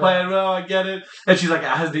 he's been playing well, I get it. And she's like, it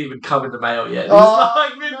hasn't even come in the mail yet. He's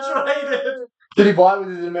like, been traded. Did he buy it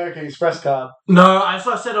with his American Express card? No, as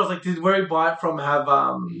I said, I was like, did where he buy it from have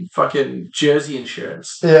fucking jersey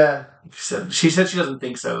insurance? Yeah. She said she doesn't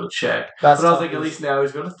think so, we'll check. That's but I was like, at least now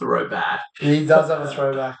he's got a throwback. He does have a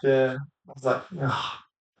throwback, yeah. I was like,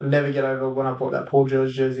 I'll never get over when I bought that Paul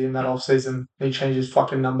George jersey in that off-season. He changed his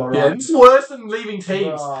fucking number, right? Yeah, it's worse than leaving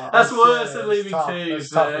teams. That's worse than leaving tough.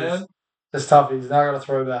 teams, man. It's tough. He's now got a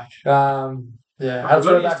throwback. Had a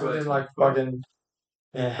throwback within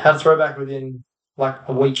had a throwback within like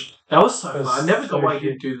a week. That was so fun. I never got why he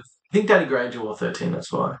didn't do this. I think Danny Granger wore 13,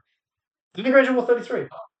 that's why. Danny Granger wore 33.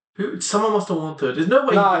 Someone must have worn 30. There's no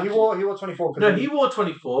way. No, he wore 24. No, he wore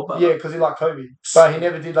 24, but yeah, because he liked Kobe. But he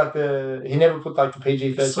never did he never put like the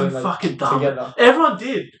PG-13 so fucking dumb. Together. Everyone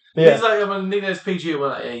did. Yeah. He's like, I'm gonna nickname's PG. And we're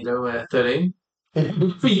like, yeah, you don't wear 13.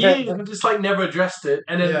 For years, and just like never addressed it,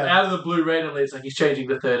 and then out of the blue, randomly, it's like he's changing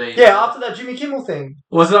to 13. Yeah, after that Jimmy Kimmel thing.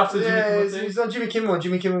 Was it after the Jimmy Kimmel thing? He was on Jimmy Kimmel, and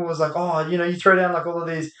Jimmy Kimmel was like, "Oh, you throw down like all of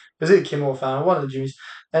these." Was it a Kimmel fan? One of the Jimmys,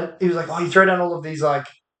 and he was like, "Oh, you throw down all of these like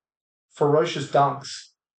ferocious dunks.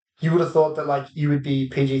 You would have thought that like you would be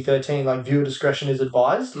PG-13, like viewer discretion is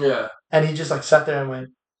advised." Yeah, and he just like sat there and went,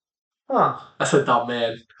 "Huh, that's a dumb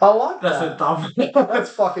man. I like that. That's a dumb man. That's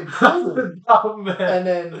fucking cool." That's a dumb man. And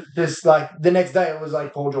then this like the next day it was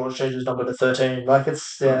like Paul George changed his number to 13. Like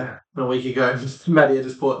it's a week ago, Matty had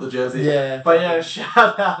just bought the jersey. Yeah, but yeah,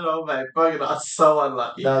 shout out, mate. Fucking, that's so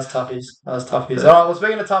unlucky. That was toughies. All right, well,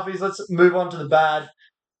 speaking of toughies, let's move on to the bad.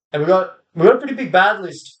 And we got a pretty big bad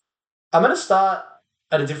list. I'm going to start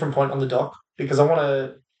at a different point on the dock because I want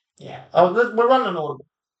to. Yeah, we're running an audible.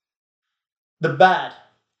 The bad.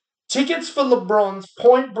 Tickets for LeBron's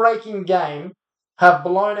point-breaking game have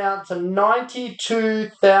blown out to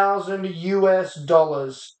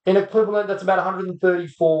 $92,000 in equivalent. That's about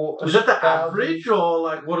 134. Is that the average or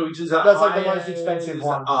like what do we? Is that that's like the most expensive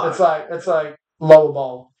one. It's okay. like lower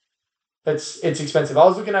bowl. It's expensive. I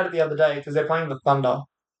was looking at it the other day because they're playing the Thunder.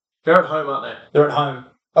 They're at home, aren't they? They're at home.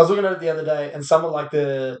 I was looking at it the other day, and some of like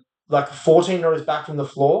 14 rows back from the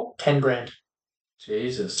floor, $10,000.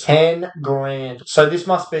 Jesus. $10,000. So this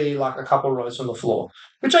must be like a couple rows from the floor,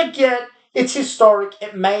 which I get. It's historic.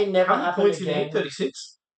 It may never happen again.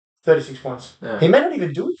 36. 36 points. Yeah. He may not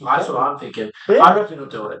even do it. That's what I'm thinking. Yeah. I reckon he'll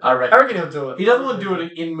do it. I reckon he'll do it. He doesn't want to do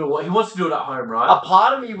it in Milwaukee. He wants to do it at home, right? A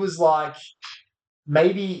part of me was like,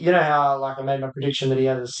 maybe, you know how like I made my prediction that he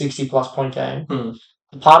had a 60-plus point game?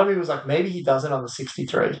 A part of me was like, maybe he does it on the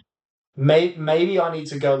 63. Maybe I need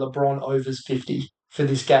to go LeBron overs 50 for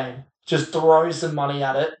this game. Just throw some money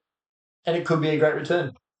at it, and it could be a great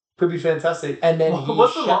return. Could be fantastic. And then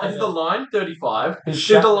what's the line? Is the line 35? Is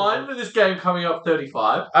the line for this game coming up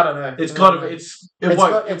 35? I don't know. It's got to be. It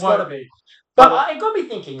won't be. But it got me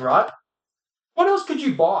thinking, right? What else could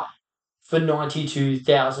you buy for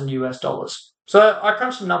 $92,000? So I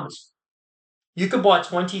crunched some numbers. You could buy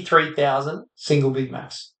 23,000 single Big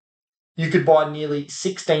Macs. You could buy nearly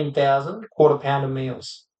 16,000 quarter pounder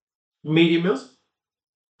meals. Medium meals?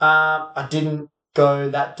 I didn't go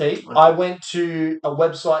that deep. I went to a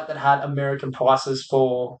website that had American prices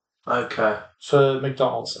for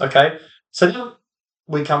McDonald's. Okay, so then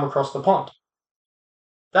we come across the pond.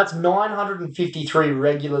 That's 953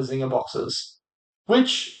 regular Zinger boxes,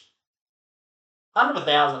 which under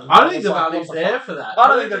 1,000. I don't think the value's there for that. I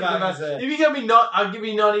don't think the value's there. If you give me I'll give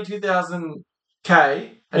you 92,000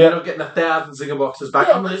 K, and you're not getting 1,000 Zinger boxes back.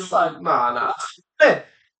 Yeah, I'm but it's like nah. Man,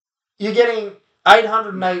 you're getting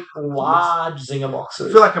 808 large zinger I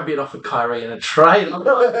boxes. feel like I'm being offered Kyrie in a trade.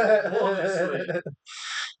 Obviously.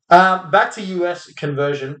 Back to US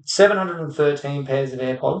conversion, 713 pairs of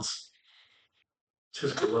AirPods.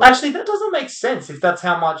 Actually, that doesn't make sense if that's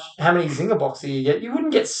how many zinger boxes you get. You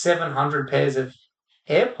wouldn't get 700 pairs of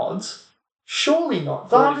AirPods. Surely not.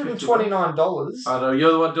 It's $129. I know,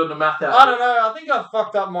 you're the one doing the math out. I don't know. I think I've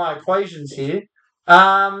fucked up my equations here.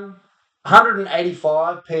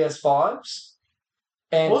 185 PS5s.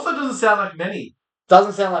 And Also doesn't sound like many.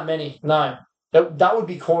 doesn't sound like many. No. That would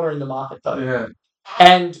be cornering the market, though. Yeah.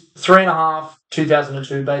 And 3.5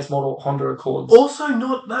 2002 base model Honda Accords. Also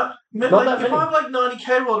not that many. Not Like, that if many. I'm like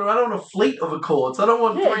 90k holder, I don't want a fleet of Accords. I don't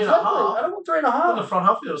want Yeah, 3.5. exactly. I don't want On the 3.5. front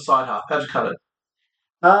half or the side half? How'd you cut it?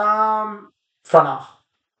 Front half.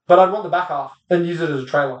 But I'd want the back half and use it as a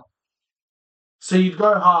trailer. So you'd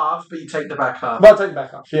go half, but you take the back half. But I'd take the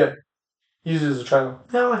back half, yeah. Use it as a trailer.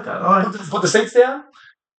 Yeah, I like that. I like Put the seats down.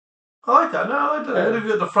 I like that. No, I like that. Yeah. And if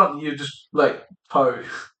you're at the front, you just like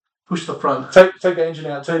push the front. Take the engine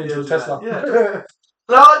out, turn it into a Tesla. Yeah.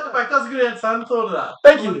 No, I like the back. That's a good answer. I hadn't thought of that.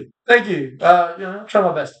 Thank you. Try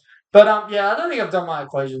my best. But yeah, I don't think I've done my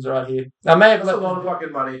equations right here. I may have That's a left lot of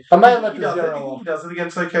fucking money. I may have left He the does it. zero I think off. he does it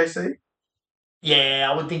against OKC. Yeah,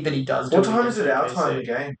 I would think that he does. What do time is it our against time in OKC.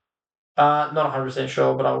 the game? Not 100%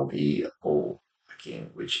 sure, but I will be all looking,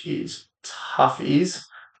 which is toughies.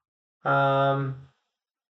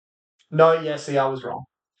 No, yeah, see, I was wrong.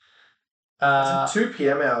 It's 2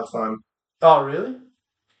 p.m. our time. Oh, really?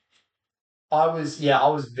 I was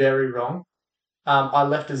very wrong. I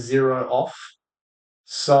left a zero off.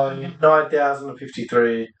 So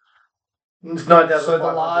 9,053. It's 9,000. So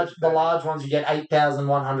the large ones you get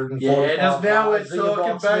 8,140. Yeah, that's now we're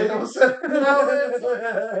talking,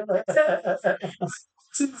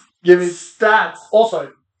 Give me stats.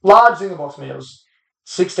 Also, large zinger box meals,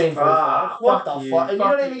 16.45. What the fuck? And you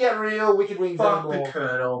don't even get real wicked wings Fuck anymore. the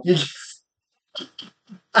Colonel. You just-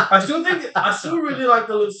 I still really like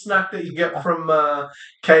the little snack that you get from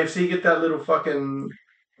KFC. You get that little fucking,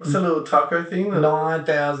 what's that little taco thing?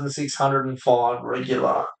 9,605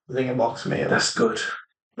 regular zinger box meals. That's good. You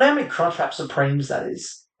know how many Crunchwrap Supremes that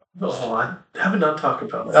is? Oh, I haven't done Taco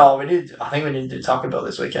Bell. Oh, I think we need to do Taco Bell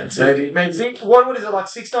this weekend too. Maybe. See, what is it, like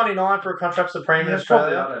 $6.99 for a Crunchwrap Supreme in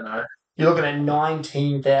Australia? Probably, I don't know. You're looking at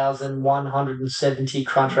 19,170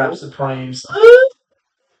 Crunchwrap Supremes.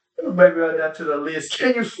 Maybe I'll add to the list.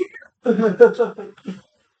 Can you the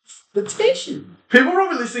tension? People are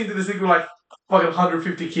probably listening to this thinking like fucking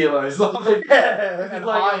 150 kilos. Like, And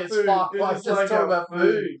like high as food. fuck. It's Like, just just like talk our about food.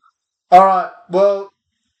 food. Alright, well,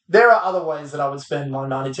 there are other ways that I would spend my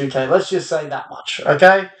 92k. Let's just say that much,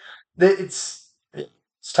 okay? It's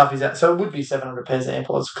tough as that. So it would be 700 pairs of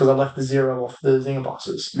AirPods because I left the zero off the zinger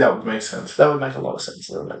boxes. That would make sense. That would make a lot of sense.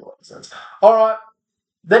 Alright,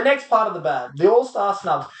 the next part of the bag, the All-Star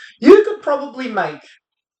snubs. You could probably make,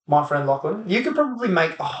 my friend Lachlan,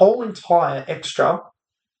 a whole entire extra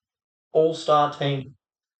All-Star team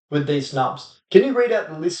with these snubs. Can you read out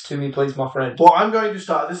the list to me, please, my friend? Well, I'm going to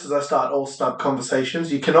start this as I start all snub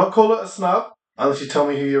conversations. You cannot call it a snub unless you tell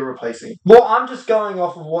me who you're replacing. Well, I'm just going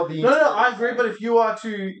off of what the... No, I agree. But if you are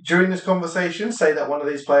to, during this conversation, say that one of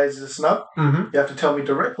these players is a snub, Mm-hmm. you have to tell me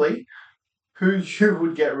directly who you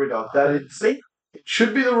would get rid of. It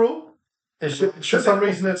should be the rule. For some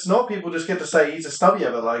reason it's not. People just get to say he's a snub, yeah,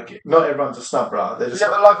 but like not everyone's a snub, right? They're just Yeah,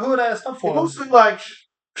 but like, who are they a snub it for? also like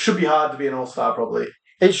should be hard to be an all-star, probably.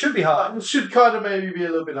 It should be hard. It should kind of maybe be a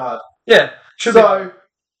little bit hard. Yeah, should be hard. So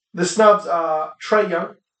the snubs are Trae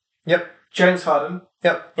Young. Yep. James Harden.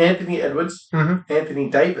 Yep. Anthony Edwards. Mm-hmm. Anthony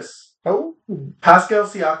Davis. Oh. Pascal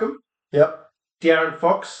Siakam. Yep. De'Aaron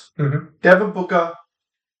Fox. Mm-hmm. Devin Booker.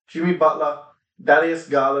 Jimmy Butler. Darius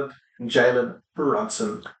Garland. And Jalen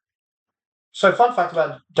Brunson. So, fun fact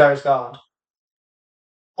about Darius Garland.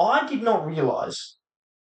 I did not realise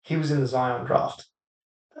he was in the Zion draft.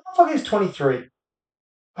 I thought he was 23.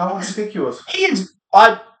 How old do you think he was? He is...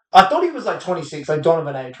 I thought he was like 26, like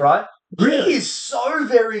Donovan age, right? Really? He is so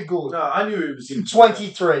very good. No, I knew he was in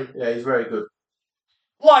 23. Yeah, he's very good.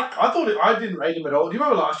 Like, I didn't rate him at all. Do you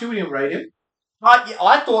remember last year we didn't rate him?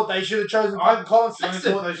 I thought they should have chosen Colin I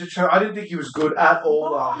Sexton. thought they should show. I didn't think he was good at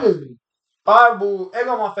all. I will egg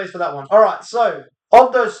on my face for that one. Alright, so,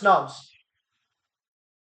 of those snubs,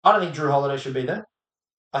 I don't think Drew Holiday should be there.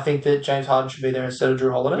 I think that James Harden should be there instead of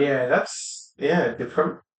Drew Holiday. Yeah, that's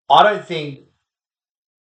different. I don't think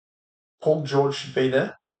Paul George should be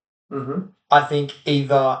there. Mm-hmm. I think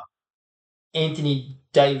either Anthony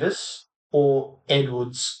Davis or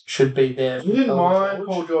Edwards should be there. You didn't mind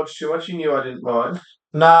Paul George too much. You knew I didn't mind.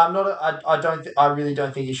 No, I'm not. I really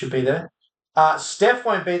don't think he should be there. Steph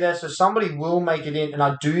won't be there, so somebody will make it in, and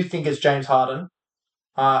I do think it's James Harden.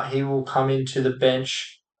 He will come into the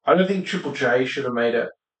bench. I don't think Triple J should have made it.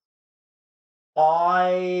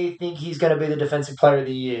 I think he's going to be the Defensive Player of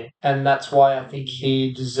the Year, and that's why I think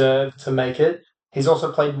he deserved to make it. He's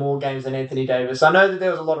also played more games than Anthony Davis. I know that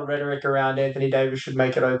there was a lot of rhetoric around Anthony Davis should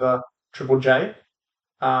make it over Triple J,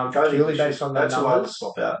 purely based on the That's who I'd numbers.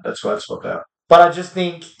 swap out. That's who I'd swap out. But I just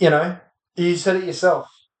think, you said it yourself.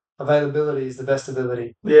 Availability is the best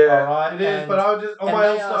ability. Yeah, All right, it is. But I would just on and my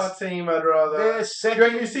they All-Star team, I'd rather. They're Do you second.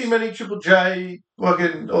 reckon you see many Triple J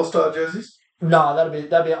fucking All-Star jerseys? No, that'd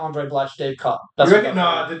be an Andre Blatch deep cut. You what reckon?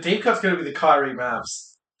 I'd No, the deep cut's going to be the Kyrie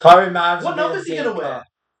Mavs. Kyrie Mavs. What would be a numbers he deep going to cut. wear?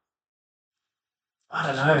 I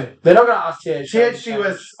don't know. They're not going to ask THG. THG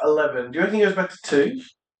wears 11. Do you reckon he goes back to 2?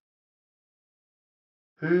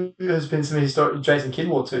 Who has been some historic? Jason Kidd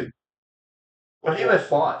wore 2. Well, he wear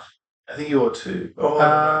 5. I think he wore 2. Oh,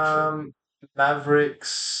 I don't know,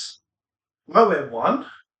 Mavericks actually. I wear 1.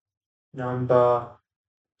 number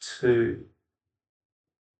 2.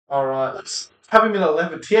 All right. Let's have him in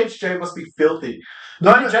 11. THJ must be filthy.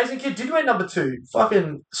 No, Jason Kidd did wear number 2.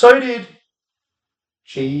 Fucking so did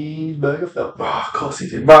Cheeseburger Felt. Oh, of course he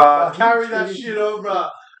did. Bruh, Fucking carry that cheese. shit on, bruh.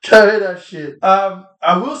 Carry that shit.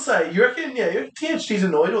 I will say, you reckon THG's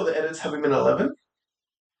annoyed or the edits have him in 11?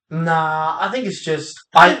 Nah, I think it's just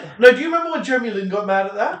No, do you remember when Jeremy Lin got mad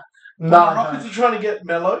at that? No, the Rockets were trying to get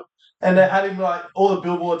Melo, and they had him all the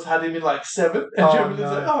billboards had him in 7, and Oh, Jeremy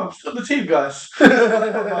Lin's no. like, oh, I'm still on the team, guys.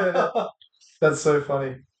 That's so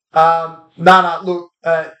funny. No, look,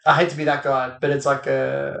 I hate to be that guy, but it's like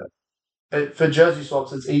for jersey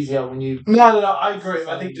swaps, it's easier when you. No, I agree.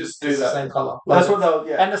 I think just do it's the that. same color. That's what they'll,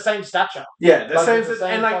 yeah. And the same stature. Yeah, the like, same, the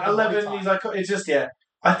same and fucking 11, body he's like, it's just, yeah.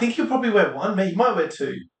 I think he'll probably wear 1, maybe he might wear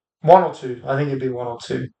 2. 1 or 2. I think it'd be 1 or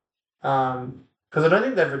 2. Because I don't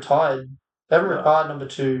think they've retired. They haven't retired number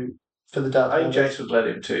 2 for the Dallas. I think Jace would let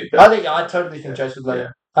him too. I totally think Jace would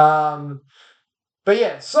let him. But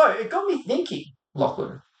yeah, so it got me thinking,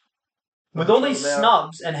 Lachlan. With all these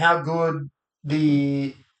snubs and how good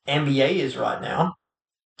the NBA is right now,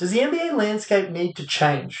 does the NBA landscape need to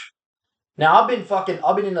change? Now I've been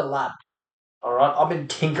in the lab. All right, I've been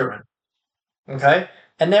tinkering. Okay,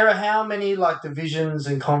 and there are how many divisions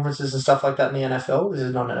and conferences and stuff like that in the NFL? This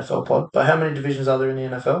is not an NFL pod, but how many divisions are there in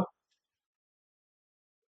the NFL?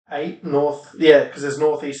 8 north, yeah, because there's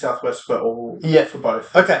north, east, southwest for all. Yeah, for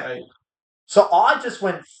both. Okay. 8. So I just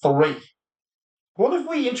went 3. What if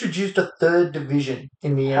we introduced a 3rd division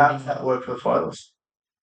in the How NBA? does that work for the finals?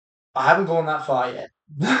 I haven't gone that far yet.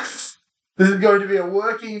 This is going to be a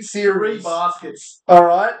working 3 series. baskets. All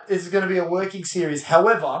right, this is going to be a working series.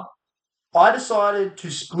 However, I decided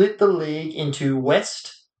to split the league into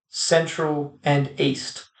West, Central, and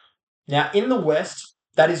East. Now, in the West,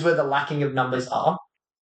 that is where the lacking of numbers are.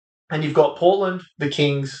 And you've got Portland, the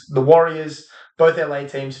Kings, the Warriors, both LA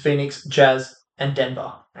teams, Phoenix, Jazz, and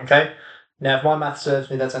Denver. Okay? Now, if my math serves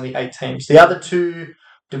me, that's only 8 teams. The other 2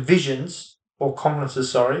 divisions, or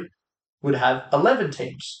conferences, would have 11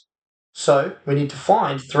 teams. So, we need to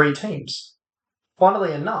find 3 teams.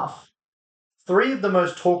 Funnily enough, 3 of the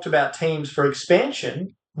most talked about teams for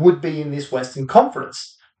expansion would be in this Western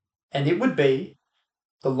Conference. And it would be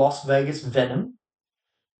the Las Vegas Venom,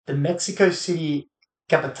 the Mexico City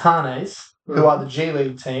Capitanes, who are the G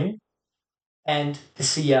League team, and the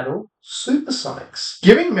Seattle Supersonics.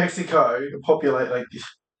 Giving Mexico populate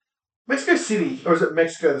Mexico City, or is it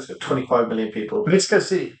Mexico that's got 25 million people? Mexico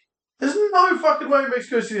City. There's no fucking way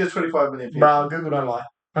Mexico City has 25 million people. Bro, Google don't lie.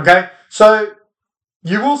 Okay? So,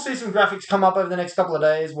 you will see some graphics come up over the next couple of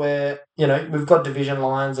days where, we've got division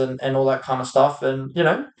lines and all that kind of stuff. And,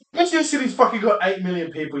 Mexico City's fucking got 8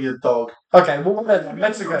 million people, you dog. Okay, well, whatever.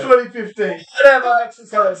 Mexico. 2015. Whatever,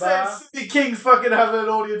 Mexico, Saying bro. Sydney Kings fucking have an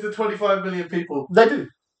audience of 25 million people. They do.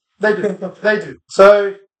 They do.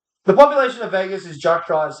 So, the population of Vegas is just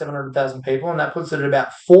shy of 700,000 people, and that puts it at about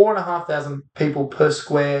 4,500 people per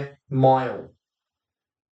square mile.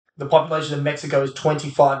 The population of Mexico is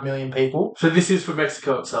 25 million people, So this is for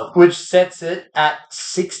Mexico itself. which sets it at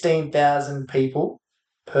 16,000 people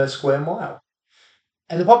per square mile.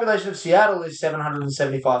 And the population of Seattle is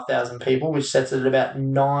 775,000 people, which sets it at about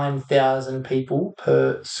 9,000 people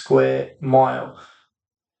per square mile.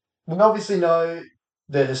 We obviously know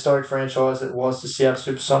the historic franchise that was the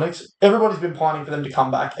Seattle Supersonics. Everybody's been pining for them to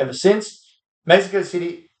come back ever since. Mexico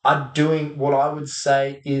City are doing what I would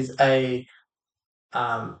say is a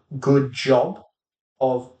good job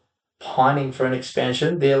of pining for an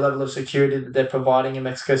expansion. The level of security that they're providing in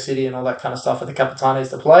Mexico City and all that kind of stuff for the Capitanes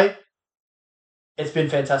to play, it's been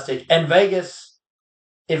fantastic. And Vegas,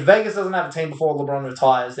 if Vegas doesn't have a team before LeBron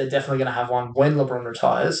retires, they're definitely going to have one when LeBron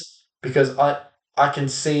retires, because I can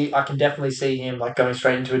definitely see him like going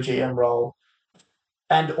straight into a GM role,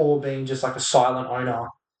 and or being just like a silent owner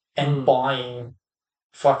and buying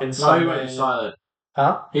fucking No, somewhere. he won't be silent.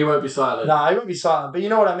 Huh? He won't be silent. No, he won't be silent, but you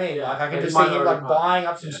know what I mean. Yeah, Like I can yeah, just he see might him already like buy. buying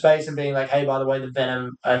up some space and being like, "Hey, by the way, the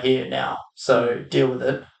Venom are here now, so deal with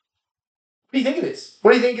it." What do you think of this?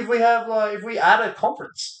 What do you think if we have if we add a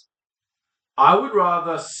conference? I would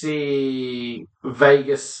rather see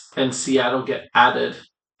Vegas and Seattle get added,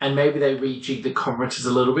 and maybe they rejig the conferences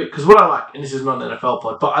a little bit. Because what I like, and this is not an NFL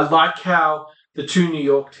pod, but I like how the two New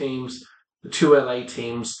York teams, the two LA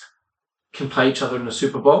teams, can play each other in the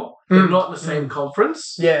Super Bowl. They're not in the same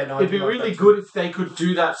conference. Yeah, no, It'd be really good if they could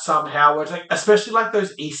do that somehow. Where it's like, especially like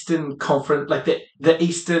those Eastern Conference, like the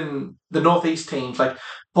Northeast teams, like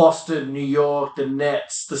Boston, New York, the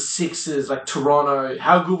Nets, the Sixers, like Toronto.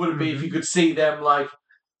 How good would it be if you could see them like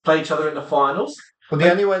play each other in the finals? Well, the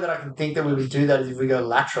only way that I can think that we would do that is if we go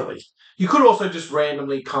laterally. You could also just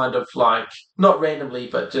randomly kind of like, not randomly,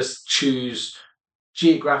 but just choose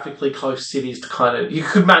geographically close cities to kind of, you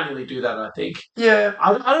could manually do that, I think. Yeah.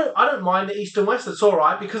 I don't mind the East and West. It's all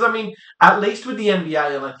right because, I mean, at least with the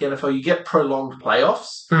NBA and like the NFL, you get prolonged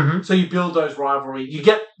playoffs. Mm-hmm. So you build those rivalry. You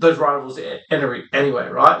get those rivals anyway,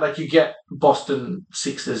 right? Like you get Boston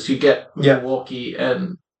Sixers, you get Milwaukee,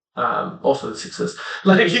 and also the Sixers.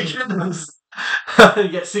 Like you get those. You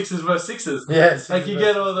get Sixers versus Sixers. Yes. Like you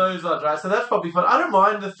get all those odds, right? So that's probably fun. I don't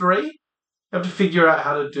mind the three. You have to figure out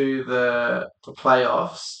how to do the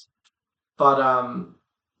playoffs, but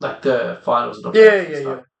like the finals and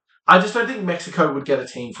Yeah. I just don't think Mexico would get a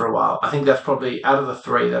team for a while. I think that's probably out of the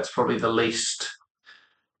three. That's probably the least.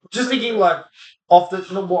 Just thinking like off the.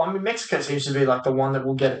 Well, I mean, Mexico seems to be like the one that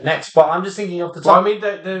will get it next, but I'm just thinking off the Well, top. I mean,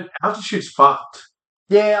 the altitude's fucked.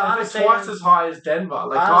 Yeah, I It's understand. twice as high as Denver.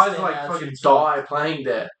 Like I guys understand like that fucking altitude's die playing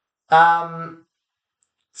there.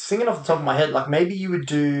 Thinking off the top of my head, like maybe you would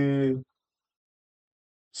do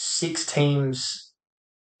 6 teams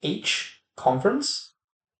each conference,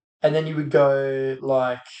 and then you would go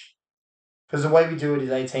like, because the way we do it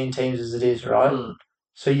is 18 teams as it is, right?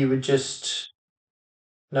 So you would just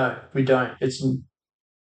no, we don't. It's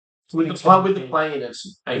With the play-in,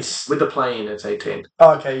 it's 8. With the play-in, it's 18.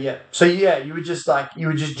 oh, okay, yeah. So yeah, you would just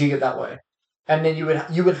jig it that way, and then you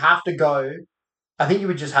would have to go. I think you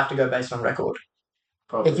would just have to go based on record.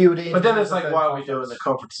 Probably. If you would, But then it's like, why are we doing the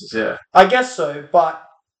conferences? Yeah. I guess so, but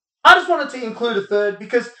I just wanted to include a third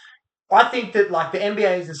because I think that like the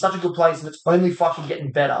NBA is in such a good place and it's only fucking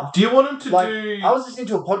getting better. Do you want them to do? I was listening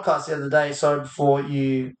to a podcast the other day, so before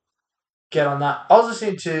you get on that, I was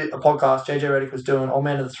listening to a podcast JJ Redick was doing, All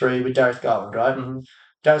Men of the Three with Darius Garland, right? Mm-hmm.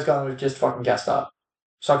 Darius Garland was just fucking gassed up.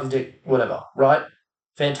 Suck his dick, whatever, right?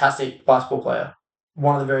 Fantastic basketball player.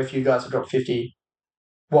 One of the very few guys to drop 50.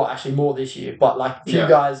 Well, actually more this year, but like few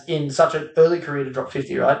guys in such an early career to drop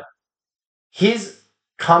 50, right? His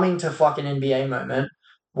coming to fucking NBA moment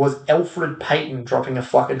was Elfrid Payton dropping a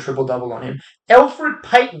fucking triple-double on him. Elfrid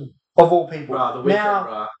Payton, of all people. The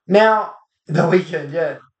weekend, Now, the weekend,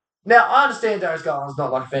 yeah. Now, I understand Darius Garland's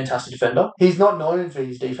not like a fantastic defender. He's not known for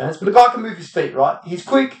his defense, but the guy can move his feet, right? He's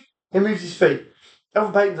quick, he moves his feet.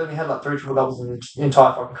 Elfrid Payton's only had like 3 triple-doubles in his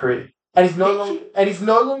entire fucking career. And he's no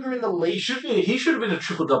longer in the league. He should have been a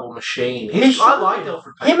triple-double machine. I liked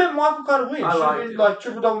Elfrid Payton. Him and Michael Carter-Williams should have been him. like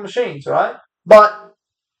triple-double machines, right? But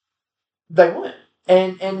they weren't.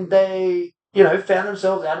 And they, found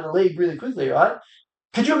themselves out of the league really quickly, right?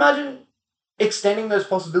 Could you imagine extending those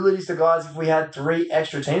possibilities to guys if we had 3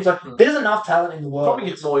 extra teams? Like, there's enough talent in the world.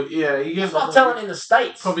 Probably get more. Yeah, you There's get enough talent in the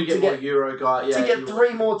States. Probably get more Euro guys. Yeah, to get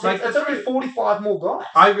 3 more teams. Like, That's only 45 more guys.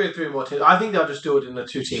 I agree with 3 more teams. I think they'll just do it in the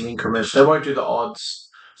 2-team increments. They won't do the odds.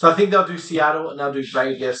 So I think they'll do Seattle and they'll do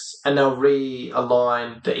Vegas and they'll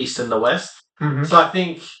realign the East and the West. Mm-hmm. So I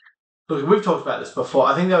think, look, we've talked about this before.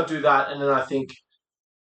 I think they'll do that, and then I think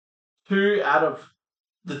 2 out of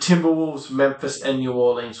the Timberwolves, Memphis, and New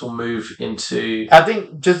Orleans will move into. I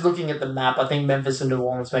think just looking at the map, I think Memphis and New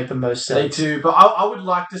Orleans make the most sense. They do, but I would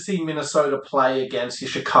like to see Minnesota play against your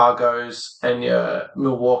Chicago's and your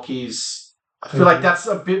Milwaukee's. I feel like that's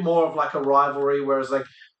a bit more of like a rivalry, whereas like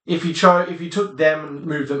if you took them and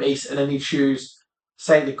moved them east, and then you choose,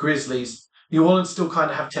 say, the Grizzlies, New Orleans still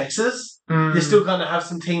kind of have Texas. They still kind of have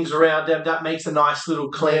some teams around them. That makes a nice little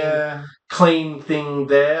clean thing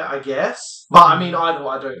there, I guess. But I mean, I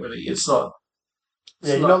don't really. It's not.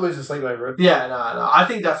 You're not losing sleep over it. Yeah, no. I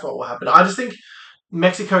think that's what will happen. I just think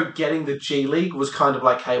Mexico getting the G League was kind of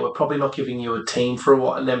like, hey, we're probably not giving you a team for a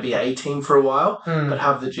while, an NBA team for a while, but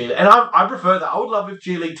have the G League. And I prefer that. I would love if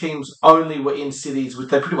G League teams only were in cities, which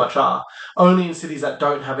they pretty much are, only in cities that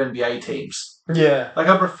don't have NBA teams. Yeah. Like,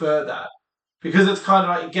 I prefer that. Because it's kind of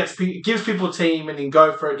like, it gives people a team and you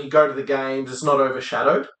go for it and you go to the games. It's not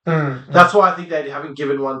overshadowed. That's why I think they haven't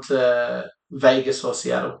given one to Vegas or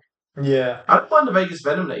Seattle. Yeah. I don't mind the Vegas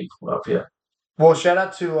Venom that you pulled up here. Well, shout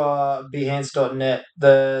out to Behance.net.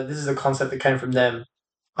 This is a concept that came from them.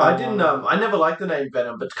 I never liked the name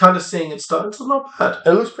Venom, but kind of seeing it start, it's not bad.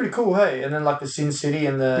 It looks pretty cool, hey? And then like the Sin City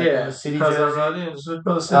and the City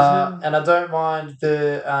jersey. And I don't mind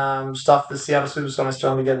the stuff the Seattle Supersonics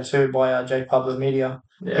trying to get to by Jake Pablo Media.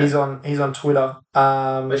 Yeah. He's on Twitter.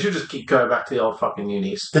 They should just keep going back to the old fucking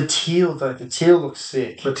unis. The teal though, the teal looks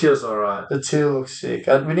sick. The teal's alright. The teal looks sick.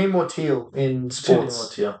 We need more teal in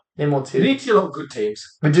sports. Need more teal. We need teal on good teams.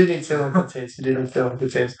 We do need teal on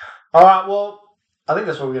good teams. All right, well, I think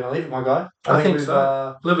that's where we're going to leave it, my guy. I think so.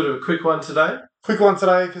 A little bit of a quick one today.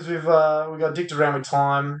 Because we got addicted around with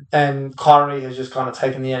time, and Kyrie has just kind of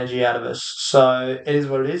taken the energy out of us. So it is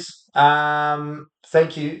what it is.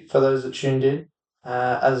 Thank you for those that tuned in.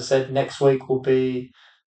 As I said, next week will be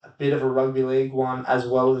a bit of a rugby league one as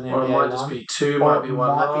well as an NBA one. Or it might just be two, might be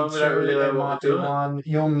one. We don't really know what we're doing.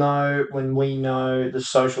 You'll know when we know. The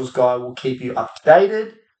socials guy will keep you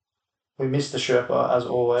updated. We miss the Sherpa as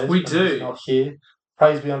always. We do. He's not here.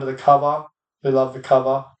 Praise be unto the cover. We love the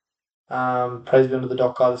cover. Praise be unto the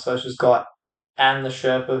doc guy, the socials guy, and the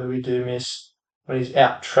Sherpa, who we do miss when he's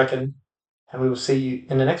out trekking. And we will see you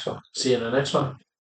in the next one. See you in the next one.